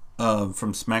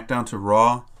to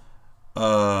Raw,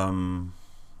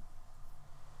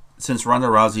 since Ronda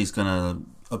Rousey's gonna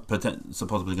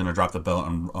supposedly gonna drop the belt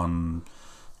on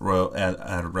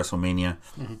at WrestleMania,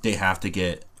 they have to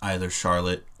get either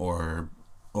Charlotte or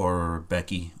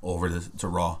Becky over to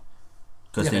Raw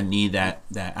because they need that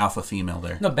alpha female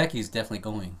there. No, Becky's definitely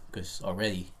going because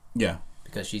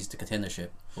she's the contendership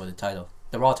for the title,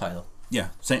 the Raw title. Yeah,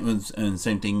 same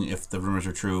thing if the rumors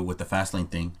are true with the Fastlane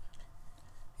thing.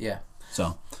 Yeah.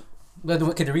 So. But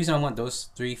the reason I want those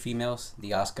three females,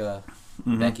 the Asuka,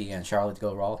 Becky, and Charlotte to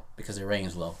go Raw, because their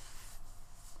ratings low.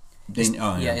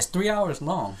 It's 3 hours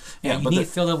long. Yeah, you need to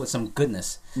fill it with some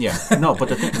goodness. Yeah, no, but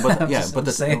the thing, but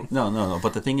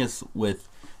the thing is, with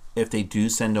if they do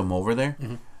send them over there,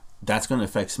 that's going to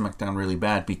affect SmackDown really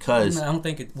bad because I don't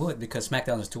think it would, because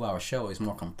SmackDown is a 2 hour show, it's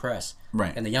more compressed,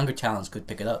 right? And the younger talents could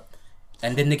pick it up,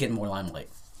 and then they get more limelight.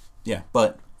 Yeah,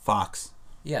 but Fox.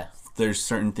 Yeah. There's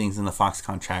certain things in the Fox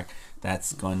contract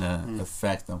that's going to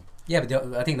affect them. Yeah, but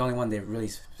I think the only one they really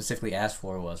specifically asked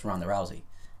for was Ronda Rousey,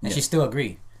 and she still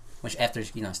agreed. Which after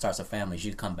starts a family,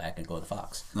 she'd come back and go to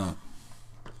Fox. Oh.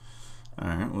 All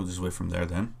right, we'll just wait from there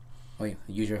then. Wait,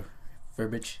 use your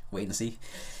verbiage. Wait and see.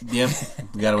 Yep,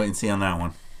 we gotta wait and see on that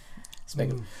one.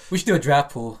 We should do a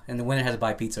draft pool, and the winner has to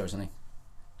buy pizza or something.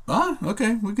 Ah,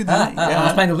 okay, we could do that. I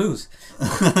was planning to lose.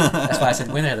 That's why I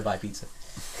said winner had to buy pizza.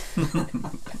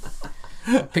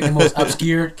 Pick the most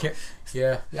obscure.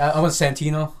 Yeah, I want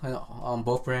Santino on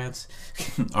both brands.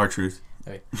 R-Truth.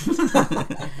 Okay.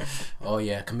 Oh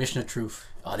yeah, Commissioner Truth.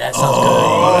 Oh, that sounds good.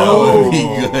 That would be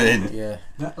good.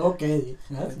 Yeah. Okay.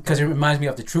 Because it reminds me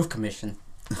of the Truth Commission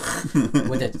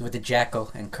with the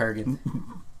Jackal and Kurgan.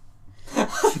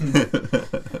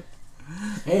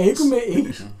 Hey, he can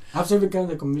make. After he becomes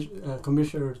the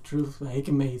commissioner of truth, he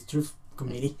can make his truth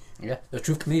committee. Yeah, the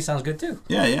Truth Committee sounds good too.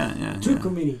 Yeah. Truth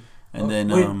committee. And then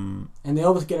and they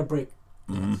always get a break.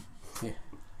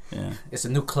 Yeah. It's a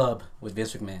new club with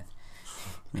Vince McMahon.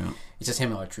 Yeah. It's just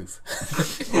him and R-Truth.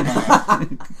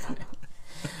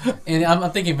 And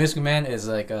I'm thinking Vince McMahon is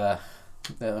like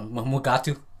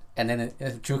Mugatu, and then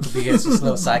Truth could be his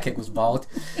little sidekick was bald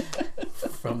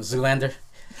from Zoolander,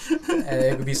 and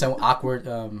it could be some awkward,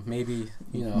 maybe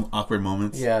awkward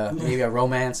moments. Yeah, maybe a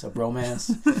bromance.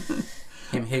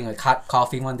 Him hitting a hot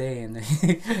coffee one day, and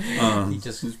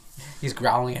he's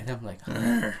growling at him like,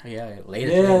 yeah,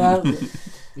 later.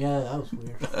 Yeah, that was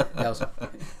weird.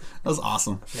 That was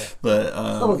awesome. Yeah.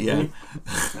 But yeah.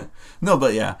 No,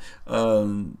 but yeah.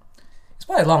 It's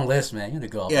probably a long list, man. You need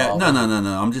to go. Yeah, no.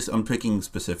 I'm picking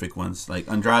specific ones. Like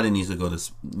Andrade needs to go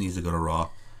to Raw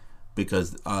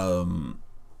because I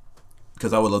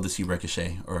would love to see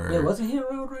Ricochet or. Wait, wasn't he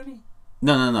around already?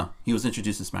 No. He was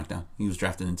introduced to SmackDown. He was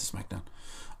drafted into SmackDown.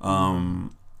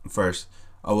 First,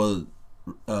 I will.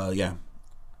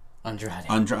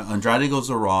 Andrade goes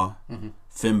to Raw. Mm-hmm.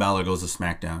 Finn Balor goes to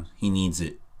SmackDown. He needs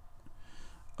it.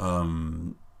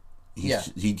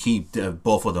 He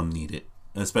both of them need it,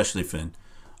 especially Finn.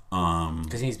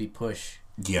 Because he needs to be pushed.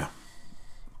 Yeah.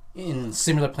 In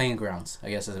similar playing grounds, I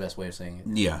guess is the best way of saying it.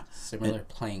 Yeah. Similar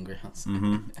playing grounds.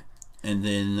 Mm-hmm. And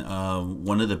then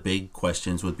one of the big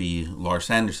questions would be Lars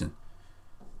Anderson.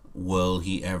 Will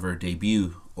he ever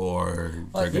debut, or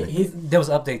there was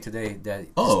an update today that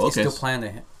it's still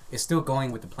planned. It's still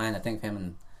going with the plan. I think him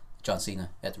and John Cena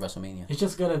at WrestleMania. He's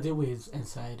just gotta deal with his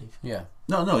anxiety. Yeah.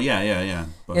 No. Yeah.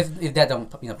 But if that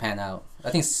don't pan out, I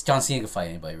think John Cena can fight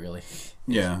anybody really.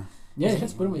 Yeah. Yeah,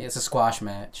 just put him. It's a squash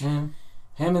match. Yeah.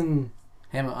 Him and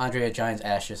Andre Giant's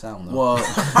ashes. I don't know.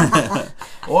 Well,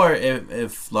 or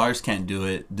if Lars can't do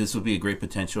it, this would be a great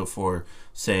potential for,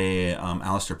 say,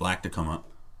 Aleister Black to come up.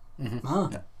 Mm-hmm. Oh.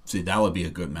 Yeah. See, that would be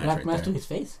a good match. Black Mass to his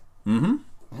face. Mm-hmm.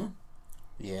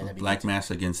 Yeah. That'd be Black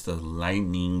Mass against the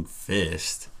Lightning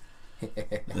Fist.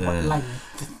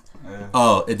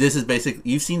 This is basic.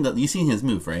 You've seen his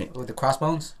move, right? With the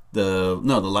crossbones. The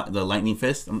Lightning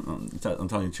Fist. I'm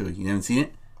telling you, truly, you haven't seen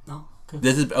it. No. Good.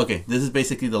 This is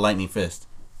basically the Lightning Fist.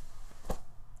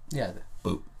 Yeah.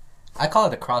 Boop. I call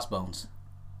it the crossbones.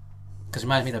 Because it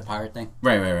reminds me of the pirate thing.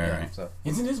 Right. So.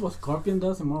 Isn't this what Scorpion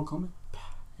does in Mortal Kombat?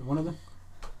 One of them?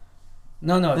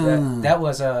 No. That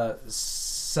was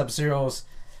Sub-Zero's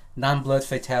non-blood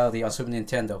fatality on Super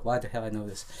Nintendo. Why the hell I know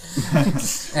this?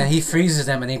 And he freezes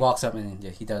them and he walks up and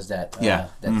he does that.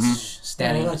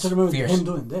 Standing. I just remember fierce. him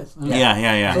doing this.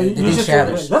 Yeah. So he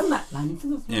shatters. That's not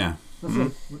Lightning. Yeah.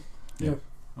 And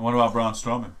what about Braun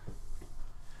Strowman?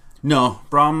 No,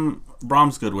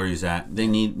 Brahm's good where he's at. They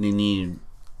need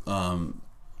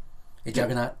a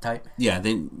juggernaut type. Yeah,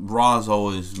 Raw's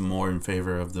always more in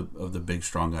favor of the big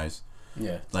strong guys.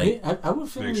 Yeah, like I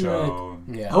was thinking Big Show.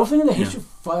 I was thinking that he should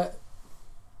fight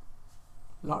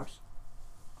Lars.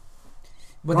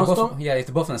 But if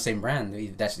they're both on the same brand,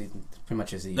 that's pretty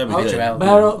much is the That'd be good.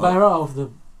 Battle of the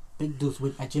big dudes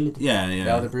with agility. Yeah, The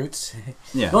yeah, other brutes.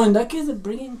 yeah. No, in that case, they're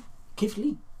bringing Keith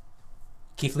Lee.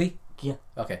 Keith Lee. Yeah,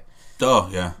 Okay. Oh,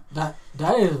 yeah. that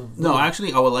is. No,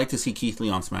 actually, I would like to see Keith Lee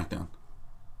on SmackDown.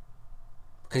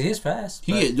 Because he is fast.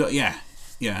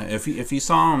 Yeah. If you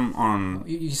saw him on,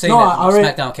 You say No, that I already-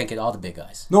 SmackDown can't get all the big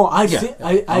guys. No, I've Yeah. seen.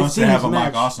 Unless I've they seen have his a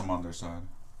match. Mike Awesome on their side.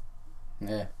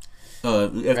 Yeah.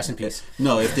 if, Rest in peace.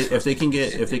 No, if they can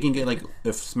get like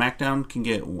if SmackDown can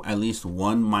get at least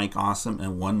one Mike Awesome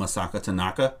and one Masaka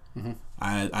Tanaka, Mhm.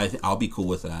 I'll be cool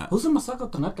with that. Who's the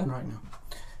Masako Tanaka right now?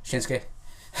 Shinsuke.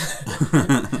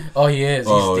 Oh, he is.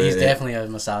 He's yeah. definitely a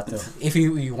Masato. If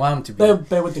you want him to be.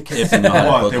 Bear with the If kids. you know how to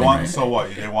What book they him, want? right? So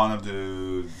what? They want him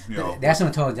to, you know. They asked him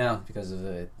to tone it down because of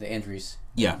the injuries.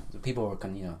 Yeah. The people were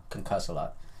concussed a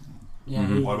lot. Yeah.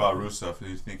 Mhm. What about Rusev? Do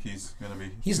you think he's gonna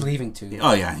be? He's leaving too.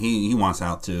 Oh yeah, he wants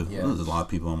out too. Yeah. There's a lot of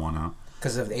people who want out.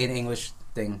 Because of the English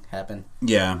thing happened.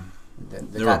 Yeah, The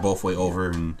they were both way over,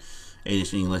 and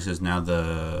Aiden English is now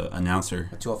the announcer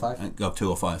 205. up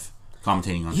 205,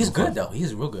 commentating on. He's 205. good though.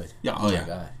 He's real good. Yeah. Oh my yeah.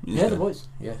 God. Yeah, the voice.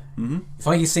 Yeah. Mm-hmm. If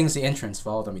only he sings the entrance for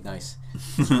all, that'd be nice.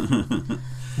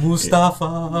 Mustafa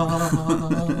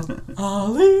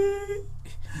Ali.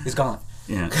 He's gone.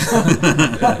 Yeah.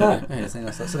 Yeah,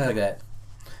 something like that.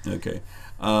 Okay.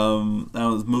 I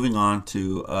was moving on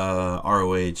to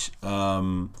ROH.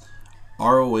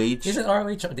 ROH. Isn't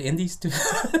ROH the Indies too?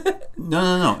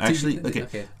 No. Actually, okay.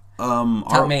 Okay. ROH.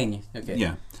 Top main. Okay.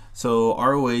 Yeah. So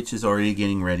ROH is already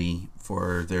getting ready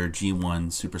for their G1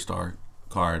 Superstar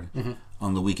card Mhm.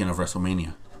 on the weekend of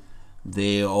WrestleMania.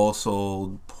 They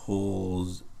also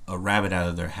pulled a rabbit out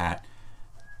of their hat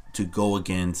to go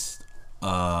against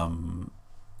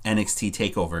NXT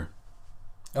Takeover.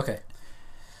 Okay.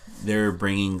 They're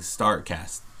bringing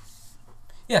Starrcast.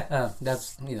 Yeah,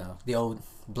 that's the old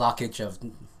blockage of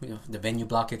the venue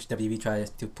blockage WWE tries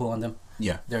to pull on them.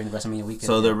 Yeah. During the WrestleMania weekend.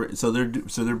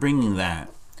 So they're bringing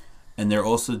that, and they're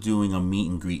also doing a meet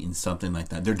and greet and something like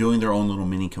that. They're doing their own little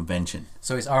mini convention.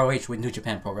 So it's ROH with New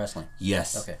Japan Pro Wrestling.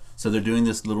 Yes. Okay. So they're doing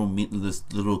this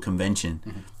little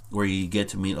convention where you get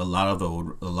to meet a lot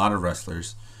of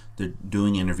wrestlers. They're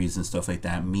doing interviews and stuff like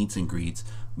that, meets and greets,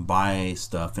 buy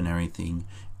stuff and everything.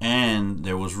 And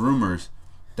there was rumors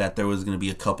that there was going to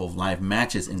be a couple of live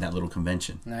matches in that little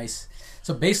convention. Nice.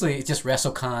 So basically, it's just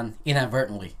WrestleCon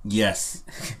inadvertently. Yes.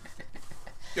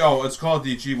 Yo, it's called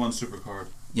the G1 Supercard.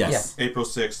 Yes. April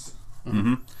 6th.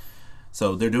 Mm-hmm.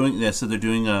 So they're doing this. So they're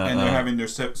doing And they're having their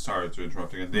sorry to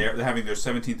interrupt again. They're having their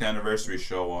 17th anniversary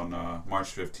show on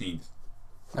March 15th.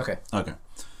 Okay. Okay.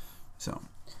 So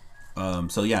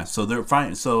so they're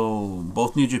fine. So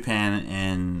both New Japan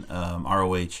and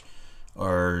ROH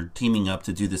are teaming up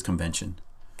to do this convention.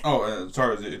 Oh,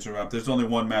 sorry to interrupt. There's only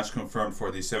one match confirmed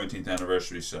for the 17th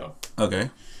anniversary show.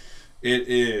 Okay. It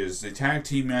is the tag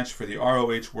team match for the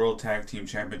ROH World Tag Team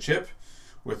Championship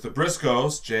with the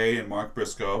Briscoes, Jay and Mark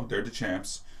Briscoe. They're the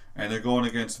champs. And they're going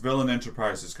against Villain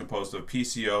Enterprises, composed of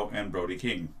PCO and Brody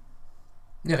King.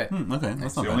 Okay. Okay. That's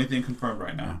That's not the bad. only thing confirmed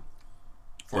right now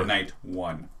for Yeah. night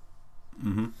one.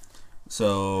 Mm-hmm.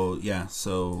 So yeah.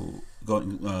 So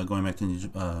going back to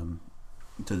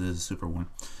the Super one.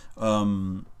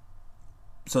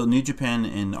 So New Japan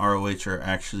and ROH are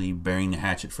actually bearing the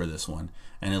hatchet for this one,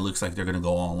 and it looks like they're going to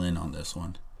go all in on this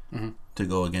one to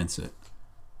go against it.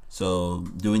 So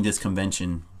doing this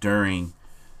convention during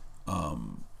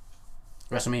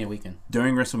WrestleMania weekend.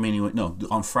 during WrestleMania, no,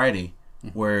 on Friday,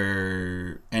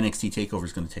 where NXT Takeover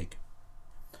is going to take.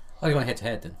 Oh, you're going head to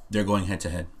head then. They're going head to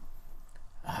head.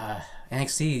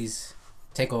 NXT's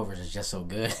takeovers is just so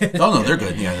good. Oh no, they're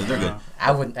good. Yeah, they're good.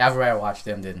 I'd rather watch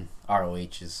them than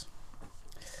ROH's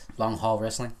long haul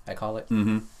wrestling. I call it.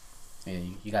 Mm-hmm.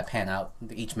 You got pan out.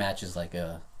 Each match is like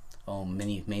a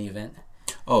mini main event.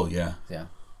 Oh yeah. Yeah,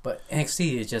 but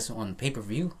NXT is just on pay per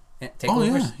view Oh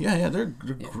takeovers. yeah. They're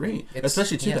great, It's-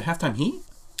 especially too yeah. the halftime heat.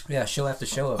 Yeah, show after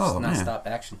show of Oh, man. non-stop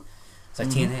action. It's like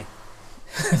TNA.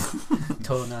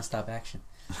 Total non-stop action.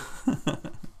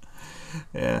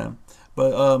 Yeah,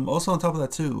 but also on top of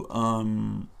that too,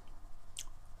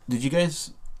 did you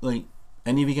guys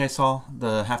any of you guys saw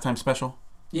the halftime special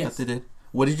Yes. that they did?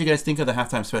 What did you guys think of the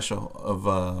halftime special of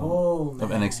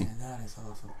NXT? That is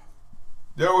awesome.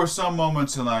 There were some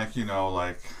moments in I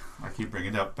keep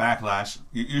bringing up Backlash.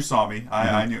 You saw me.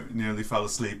 I nearly fell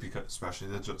asleep because, especially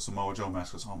the Samoa Joe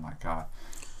match. Was, oh my god!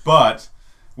 But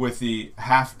with the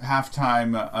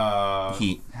halftime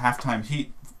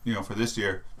heat, for this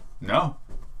year, no,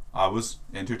 I was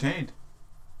entertained.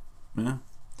 Yeah.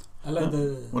 I like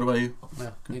the. What about you?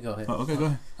 No, you go ahead. Oh, okay, go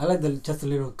ahead. I like just a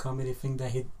little comedy thing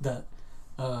that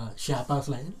Ciampa's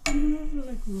like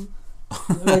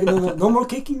Like no more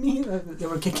kicking me. They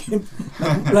were kicking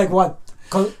like what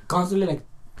constantly, like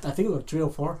I think it was 3 or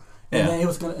 4, and then he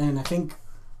was gonna, and I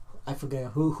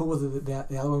forget who was the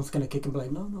other one was gonna kick him, but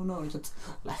like no, it's just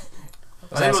like.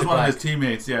 I think it was one of his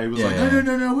teammates. Yeah, he was like, no, what are you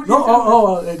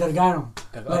doing? Gargano.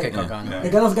 Okay, Gargano. Yeah.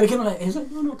 Gargano's gonna kick him, like he's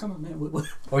like, no, come on, man.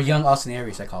 Or young Austin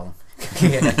Aries, I call him.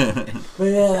 But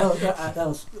yeah, that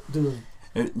was dude.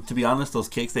 To be honest, those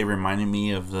kicks, they reminded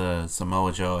me of the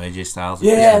Samoa Joe, AJ Styles.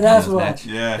 Yeah, that's what. match.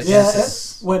 Yeah. Yeah,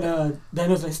 when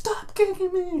Daniel's like, stop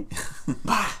kicking me.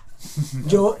 Bah.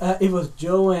 Joe, it was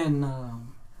Joe and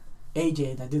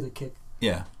AJ that did the kick.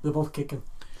 Yeah. They both kicking.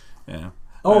 Yeah.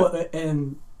 Oh,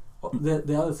 and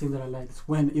the other thing that I liked is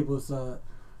when it was the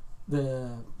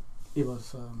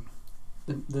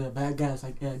bad guys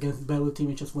like against the Belwood team,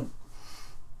 it just went,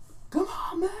 come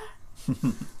on, man.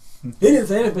 They didn't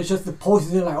say it, but it's just the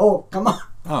poses. They're like, oh, come on.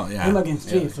 Oh, yeah. Him against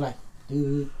Steve. Yeah. It's like,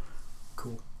 dude,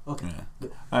 cool. Okay. Yeah.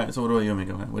 Good. All right, so what about you,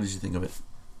 Amigo? What did you think of it?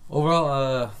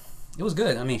 Overall, it was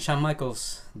good. I mean, Shawn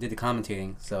Michaels did the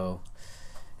commentating, so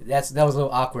that was a little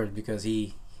awkward because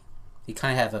he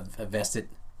kind of have a vested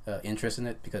interest in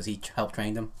it because he helped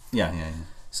train them. Yeah.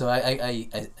 So I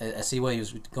see what he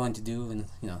was going to do and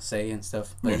say and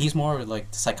stuff, but he's more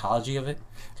like the psychology of it,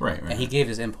 Right. and he gave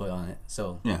his input on it.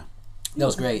 So Yeah. that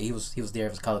was great. He was there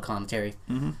for color commentary,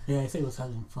 Mm-hmm. Yeah, I think it was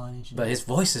having fun and shit. but his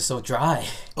voice is so dry.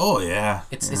 Oh, yeah.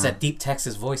 It's that deep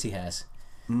Texas voice he has.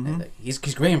 Mm-hmm. Like, he's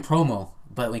great in promo,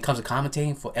 but when it comes to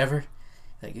commentating forever,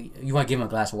 like you want to give him a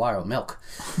glass of water or milk.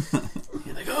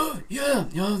 You're like, oh yeah,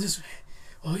 this,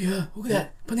 oh yeah, look at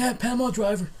that, put that Panama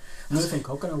driver. Another thing,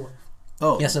 coconut water.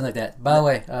 Oh. Yeah, something like that. By the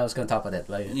way, I was gonna talk about that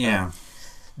later. Yeah.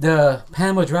 The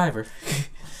Panama driver,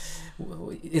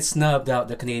 it snubbed out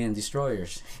the Canadian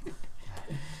destroyers.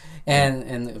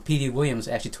 And P.D. Williams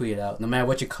actually tweeted out, no matter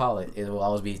what you call it, it will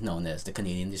always be known as the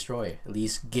Canadian destroyer. At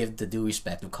least give the due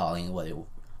respect of calling who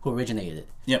originated it.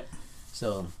 Yep.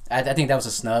 So I think that was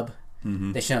a snub.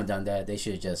 Mm-hmm. They shouldn't have done that. They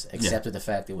should have just accepted the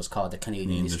fact it was called the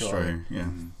Canadian destroyer. Yeah.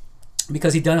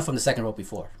 Because he'd done it from the second rope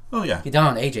before. Oh, yeah. He'd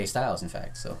done it on AJ Styles, in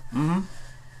fact. So Mm-hmm.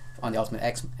 on the Ultimate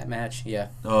X match, yeah.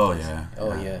 Oh, yeah.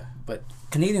 Oh, yeah. But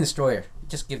Canadian destroyer,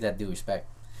 just give that due respect.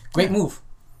 Great move.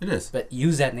 It is. But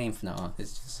use that name from now on.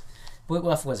 It's just, what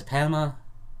was it, Panama?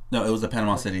 No, it was the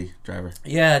Panama City driver.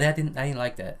 Yeah, I didn't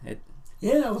like that.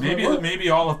 Yeah, that was Maybe like, what? maybe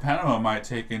all of Panama might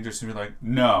take interest and be like,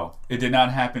 no, it did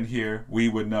not happen here. We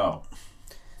would know.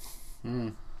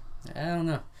 I don't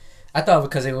know. I thought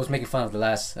because it was making fun of the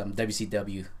last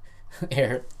WCW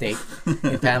air date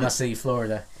in Panama City,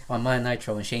 Florida, on Monday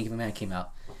Nitro, when Shane McMahon came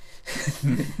out.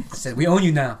 Said, we own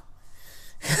you now.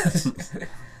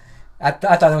 I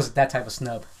thought it was that type of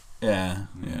snub. Yeah.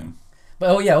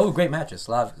 But great matches.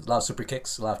 A lot of super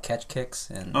kicks, a lot of catch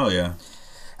kicks, and Oh, yeah.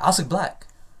 Aleister Black.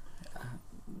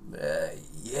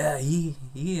 Yeah, he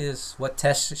is what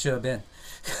Tesh should have been.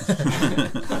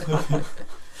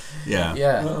 Yeah.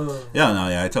 Yeah.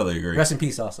 Yeah, I totally agree. Rest in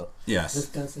peace, also. Yes. This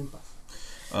guy's simple.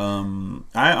 I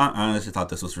honestly thought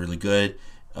this was really good.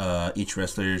 Each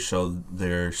wrestler showed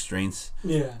their strengths.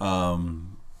 Yeah.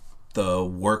 The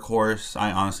workhorse,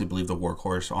 I honestly believe the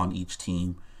workhorse on each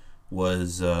team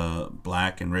was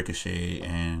Black and Ricochet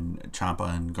and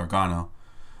Ciampa and Gargano.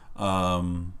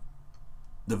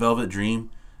 The Velvet Dream.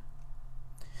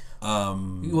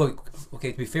 Well,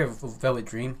 okay, to be fair, with Velvet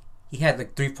Dream, he had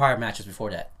like 3 prior matches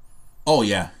before that. Oh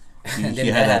yeah, he And then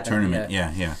had that that happened, tournament.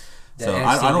 yeah. Yeah. The So NXT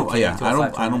I don't. UK Yeah,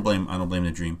 205 I don't blame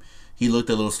the Dream. He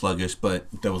looked a little sluggish, but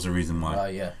there was a reason why. Oh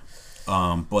yeah.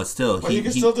 But still, But he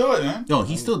can still do it, man. No,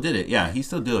 he still did it. Yeah, he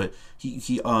still do it. He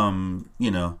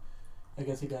you know. I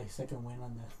guess he got his second win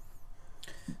on that.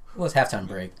 It was halftime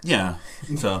break. Yeah.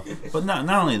 So, but not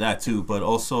only that too, but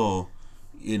also,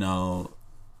 you know,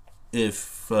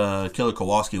 if Killer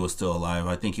Kowalski was still alive,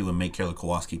 I think he would make Killer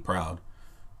Kowalski proud,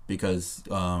 because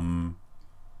unlike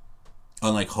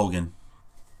Hogan,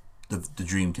 the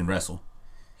Dream can wrestle.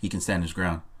 He can stand his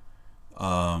ground.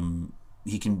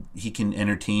 He can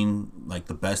entertain like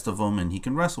the best of them, and he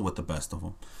can wrestle with the best of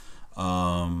them.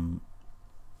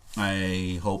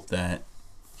 I hope that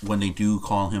when they do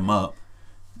call him up,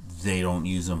 they don't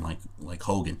use him like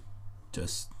Hogan,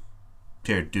 just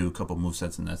do a couple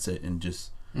movesets and that's it, and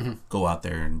just go out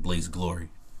there and blaze glory.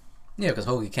 Yeah, because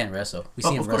Hogan can't wrestle. We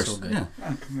see him wrestle good. Yeah.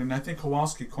 And I think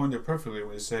Kowalski coined it perfectly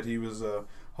when he said he was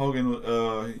Hogan.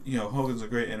 Hogan's a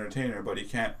great entertainer, but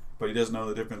he doesn't know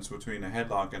the difference between a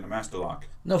headlock and a master lock.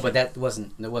 No, but that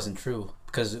wasn't true,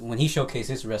 because when he showcased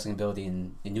his wrestling ability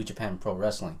in New Japan Pro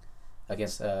Wrestling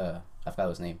against I forgot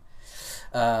his name,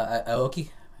 Aoki.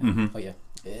 Mm-hmm. Oh yeah,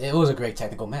 it was a great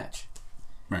technical match.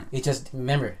 Right. It just,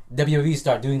 remember, WWE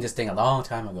started doing this thing a long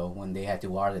time ago when they had to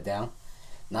water it down.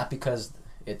 not because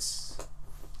it's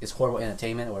horrible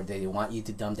entertainment or they want you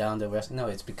to dumb down the wrestling. No,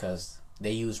 it's because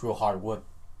they use real hard wood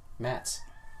mats.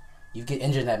 You get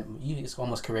injured it's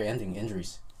almost career-ending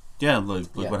injuries. Yeah, like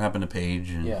what happened to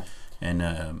Paige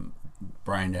and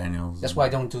Brian Daniels. That's why I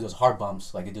don't do those hard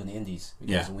bumps like they do in the indies.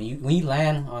 Because when you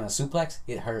land on a suplex,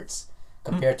 it hurts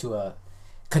compared to a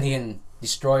Canadian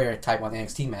Destroyer type on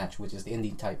NXT match, which is the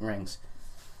indie type rings.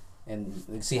 And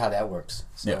you see how that works.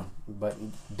 So, but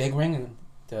big ring in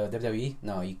the WWE,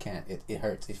 no, you can't. It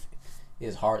hurts. It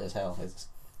is hard as hell. It's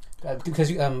because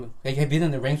you have you been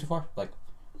in the rings before? Like,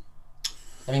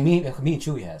 I mean, me and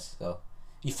Chewy has. So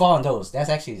you fall on those. That's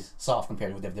actually soft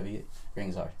compared to what WWE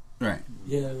rings are. Right.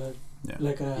 Yeah,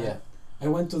 I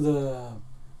went to the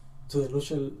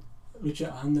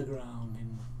Lucha Underground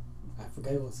and I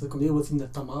forget what it was in the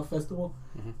Tamal Festival,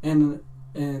 and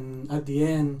at the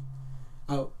end,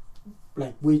 we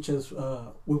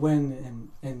went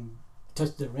and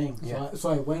touched the ring.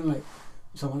 So I went I'm like,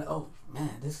 oh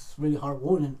man, this is really hard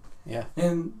wood,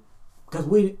 and because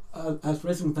we as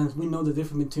wrestling fans we know the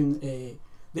difference between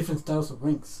different styles of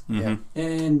rings,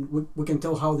 and we can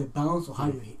tell how they bounce or how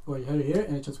you hit it,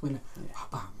 and it just went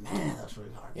oh man, that's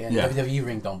really hard. WWE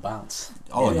ring don't bounce.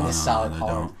 It's solid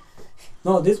hard.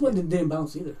 No, this one didn't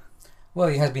bounce either. Well,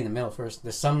 it has to be in the middle first.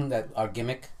 There's some that are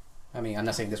gimmick. I mean, I'm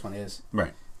not saying this one is.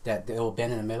 Right. That it will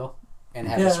bend in the middle and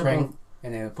have a spring,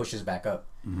 and then it pushes back up.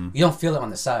 Mm-hmm. You don't feel it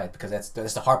on the side because that's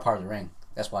the hard part of the ring.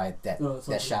 That's why that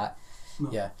shot.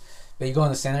 No. Yeah. But you go in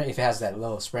the center, if it has that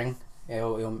little spring,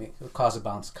 it'll cause a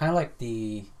bounce. Kind of like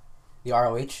the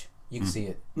ROH. You can see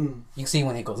it. Mm. You can see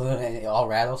when it goes and it all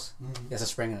rattles. There's a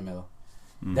spring in the middle.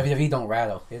 WWE don't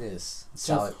rattle. It is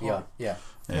solid. Yeah.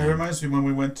 It reminds me when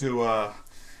we went to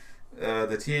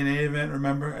the TNA event,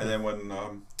 remember? And then when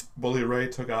Bully Ray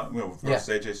took out versus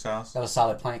AJ Styles. That was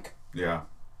solid plank. Yeah.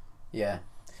 Yeah.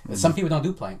 But some people don't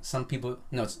do plank. Some people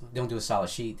they don't do a solid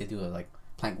sheet. They do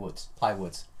plank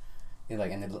plywoods. And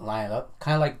they line it up,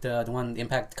 kind of like the one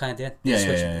Impact kind of did. They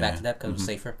switched back to that because it was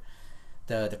safer.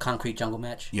 The concrete jungle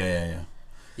match. Yeah,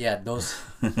 those.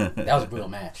 That was a brutal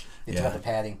match. They took out the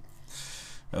padding.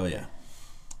 Oh yeah.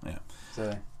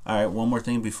 So. All right, one more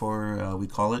thing before we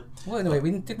call it. Well, anyway,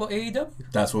 we didn't think about AEW.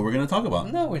 That's what we're going to talk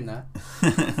about. No, we're not.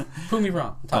 Prove me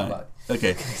wrong. Talk about it.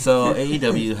 Okay, so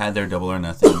AEW had their Double or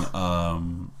Nothing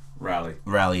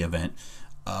rally event.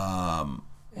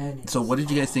 So what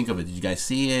did you guys think of it? Did you guys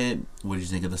see it? What did you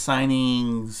think of the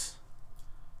signings?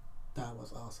 That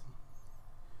was awesome.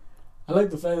 I like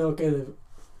the fact that,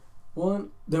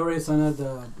 they already signed out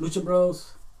the Lucha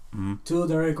Bros. Mm-hmm. 2,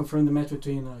 they already confirmed the match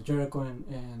between Jericho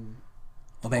and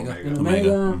Omega.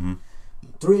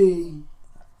 3,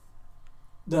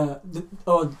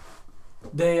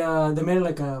 they made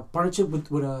like a partnership with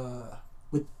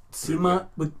SEMA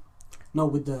with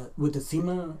the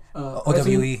SEMA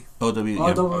OWE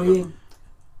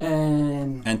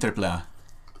and Triple A.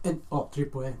 And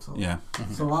Triple A. So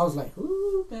so I was like,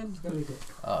 ooh, man, it's gonna be good.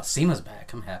 SEMA's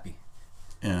back. I'm happy.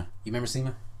 Yeah. You remember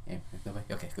SEMA? Yeah.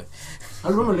 Okay, good. I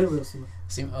remember a little bit of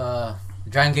SEMA.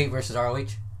 Dragon Gate versus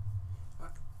ROH.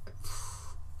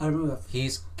 I remember that.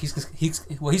 He's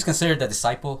considered the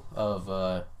disciple of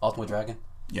Ultimate Dragon.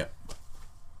 Yeah.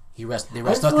 They wrestled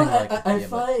nothing like. I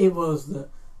thought it was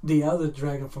the other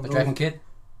dragon from the Dragon Kid.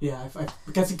 Yeah,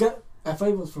 because I thought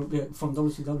it was from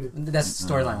WCW. That's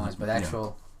storyline wise, but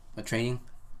actual training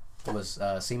was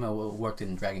SEMA worked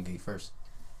in Dragon Gate first,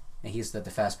 and he's the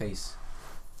fast pace.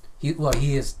 He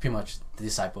is pretty much the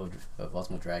disciple of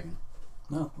Ultimate Dragon.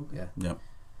 Oh, okay. Yeah. Yep.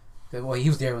 But, he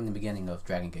was there in the beginning of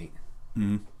Dragon Gate.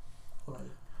 Mm-hmm.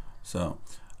 So,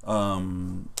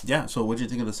 so what did you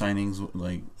think of the signings?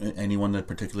 Like, anyone that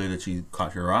particularly that you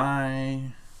caught your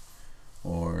eye,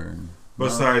 or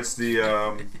besides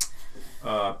the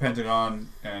Pentagon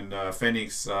and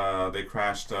Phoenix, they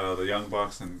crashed the Young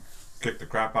Bucks and kicked the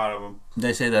crap out of them.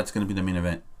 They say that's going to be the main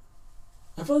event.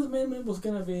 I thought the main event was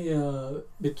gonna be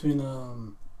between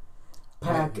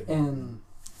Pac and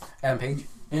Adam Page.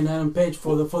 And Adam Page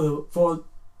for their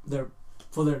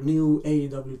new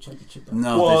AEW championship.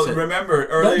 No, well, remember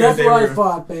earlier that's what I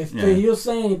thought. But you're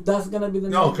saying that's gonna be the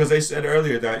because they said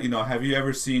earlier that have you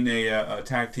ever seen a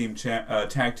tag team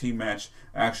match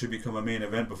actually become a main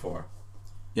event before?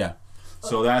 Yeah.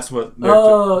 So that's what.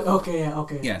 Okay.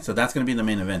 Yeah, so that's gonna be the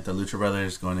main event. The Lucha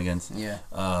Brothers going against the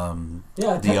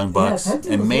Young Bucks,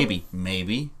 and maybe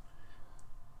they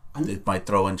might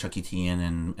throw in Chucky T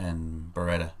and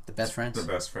Beretta. The best friends.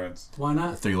 Why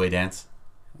not? A 3-way dance.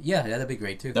 Yeah, that'd be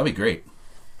great too. That'd be great.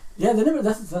 Yeah,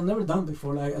 that's never done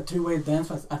before, like a 3-way dance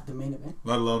at the main event.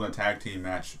 Let alone a tag team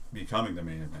match becoming the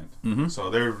main event. Mm-hmm. So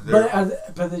they're but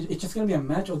it's just gonna be a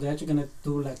match, or they're actually gonna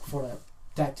do like for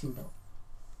tag team belt.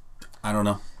 I don't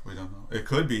know. We don't know. It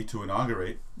could be to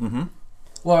inaugurate. Mm-hmm.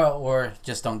 Or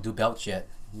just don't do belts yet.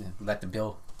 You know, let the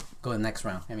bill go to the next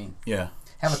round. I mean, Yeah.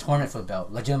 have a tournament for the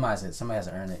belt. Legitimize it. Somebody has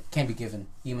to earn it. Can't be given,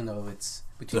 even though it's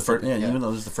between The first, people. yeah, even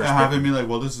though this is the first. Yeah, having me like,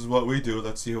 well, this is what we do.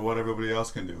 Let's see what everybody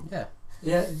else can do. Yeah.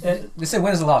 Yeah, and They say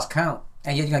winners and loss count,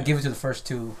 and yet you're gonna give it to the first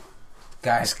two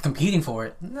guys competing for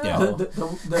it. No. Yeah.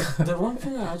 the one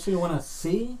thing I actually want to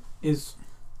see is,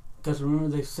 because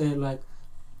remember they said like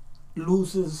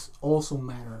losers also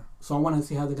matter. So I want to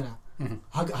see how they're gonna Mhm.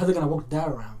 how they're gonna work that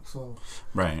around. So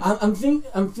Right. I'm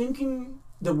thinking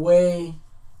the way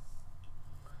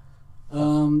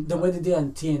they did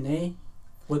on TNA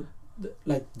with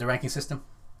like The ranking system.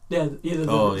 either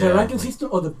Oh, the yeah. ranking system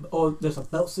or there's a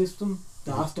belt system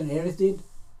that Austin Aries did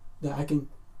that I can.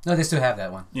 No, they still have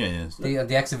that one. Yeah, yeah.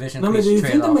 The X Division. No, I mean, please do you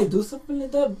trade think they off. might do something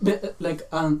like that?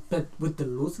 But with the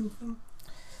losing thing.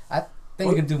 I think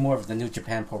you can do more of the New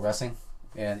Japan Pro Wrestling,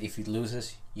 and if he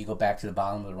loses, you go back to the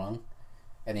bottom of the rung,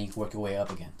 and then you work your way up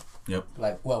again. Yep.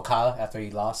 Like Okada after he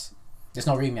lost, there's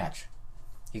no rematch.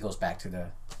 He goes back to the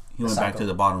He went back to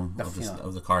the bottom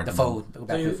of the card. the fold. Go So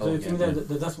back to you, the so you fold. think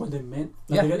Yeah, that's what they meant?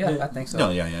 I think so.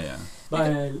 No, yeah.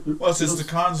 Well, since the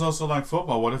con's also like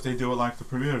football, what if they do it like the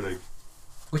Premier League,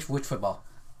 Which football?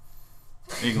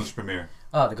 English Premier?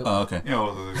 Oh, the good. Oh, okay. You know,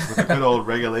 with the good old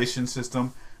regulation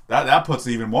system. That puts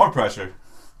even more pressure.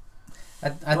 I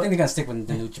think they're gonna stick with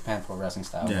the New Japan Pro Wrestling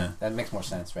style. Yeah. That makes more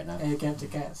sense right now. And you can have the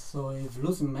cast. So if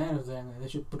losing matters, then they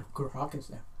should put Kurt Hawkins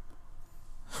there.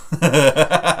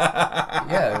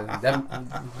 Yeah,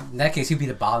 in that case, he'd be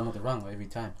the bottom of the rung every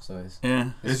time. So it's,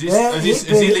 Yeah. Is he Yeah, is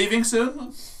he leaving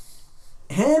soon?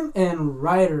 Him and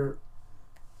Ryder,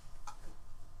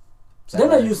 so they're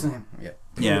not using him. Yeah.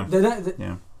 Yeah. They're not,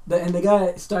 Yeah. and the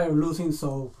guy started losing,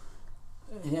 so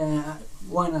yeah,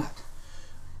 why not?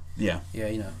 Yeah. Yeah,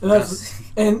 you know. That's-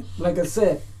 And like I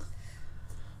said,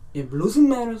 if losing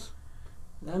matters,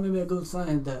 that may be a good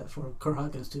sign that for Kurt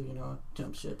Hawkins to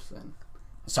jump ships and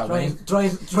Start try winning.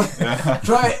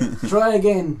 try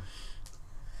again.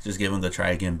 Just give him the try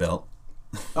again belt.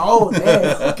 Oh,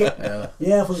 yeah, okay,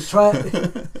 Yeah. for the try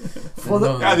for the.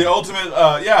 No. Yeah, the ultimate.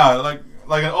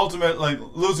 Like an ultimate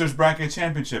losers bracket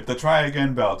championship, the try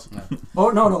again belt, Oh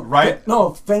no, Right.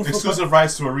 No, thanks exclusive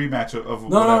rights to a rematch of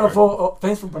No, whatever. for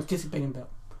thanks for participating, Bell.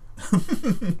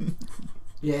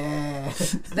 Yeah.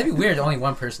 That'd be weird. Only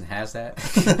one person has that.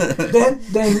 then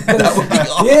That would be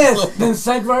awesome. yes. Then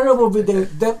Zack Ryder will be then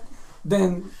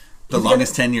The he's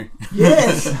longest tenure.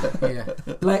 Yes. Yeah.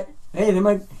 Like and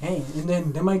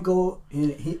then they might go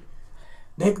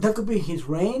that could be his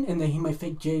reign, and then he might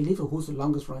fake Jay Lethal, who's the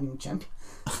longest running champion.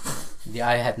 Yeah,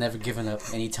 I had never given up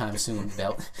anytime soon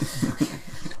belt.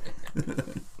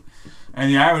 And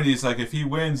the irony is, like, if he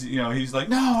wins, he's like,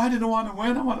 no, I didn't want to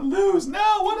win, I want to lose. No,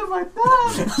 what have I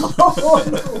done? Oh,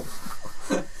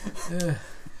 no.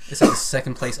 It's like the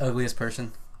second place ugliest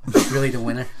person. Really the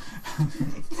winner.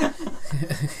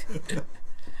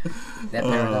 That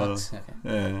paradox. Okay.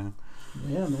 Yeah.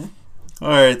 Yeah, man. All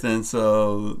right then.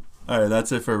 So, all right,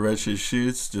 that's it for Red Shoe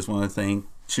Shoots. Just want to thank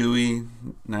Chewy,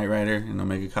 Knight Rider, and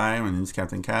Omega Kai. My name is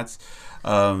Captain Katz.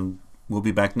 We'll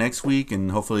be back next week,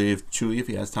 and hopefully, if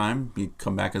he has time, he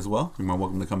come back as well. You're more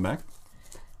welcome to come back.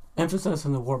 Emphasize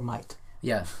on the word might.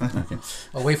 Yeah. Okay,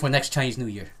 I'll wait for next Chinese New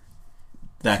Year.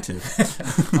 that too.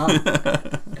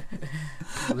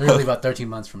 Literally about 13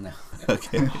 months from now.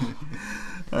 Okay.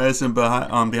 All right. So,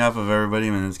 on behalf of everybody,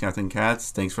 my name is Captain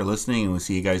Katz. Thanks for listening, and we'll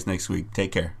see you guys next week.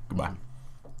 Take care. Goodbye.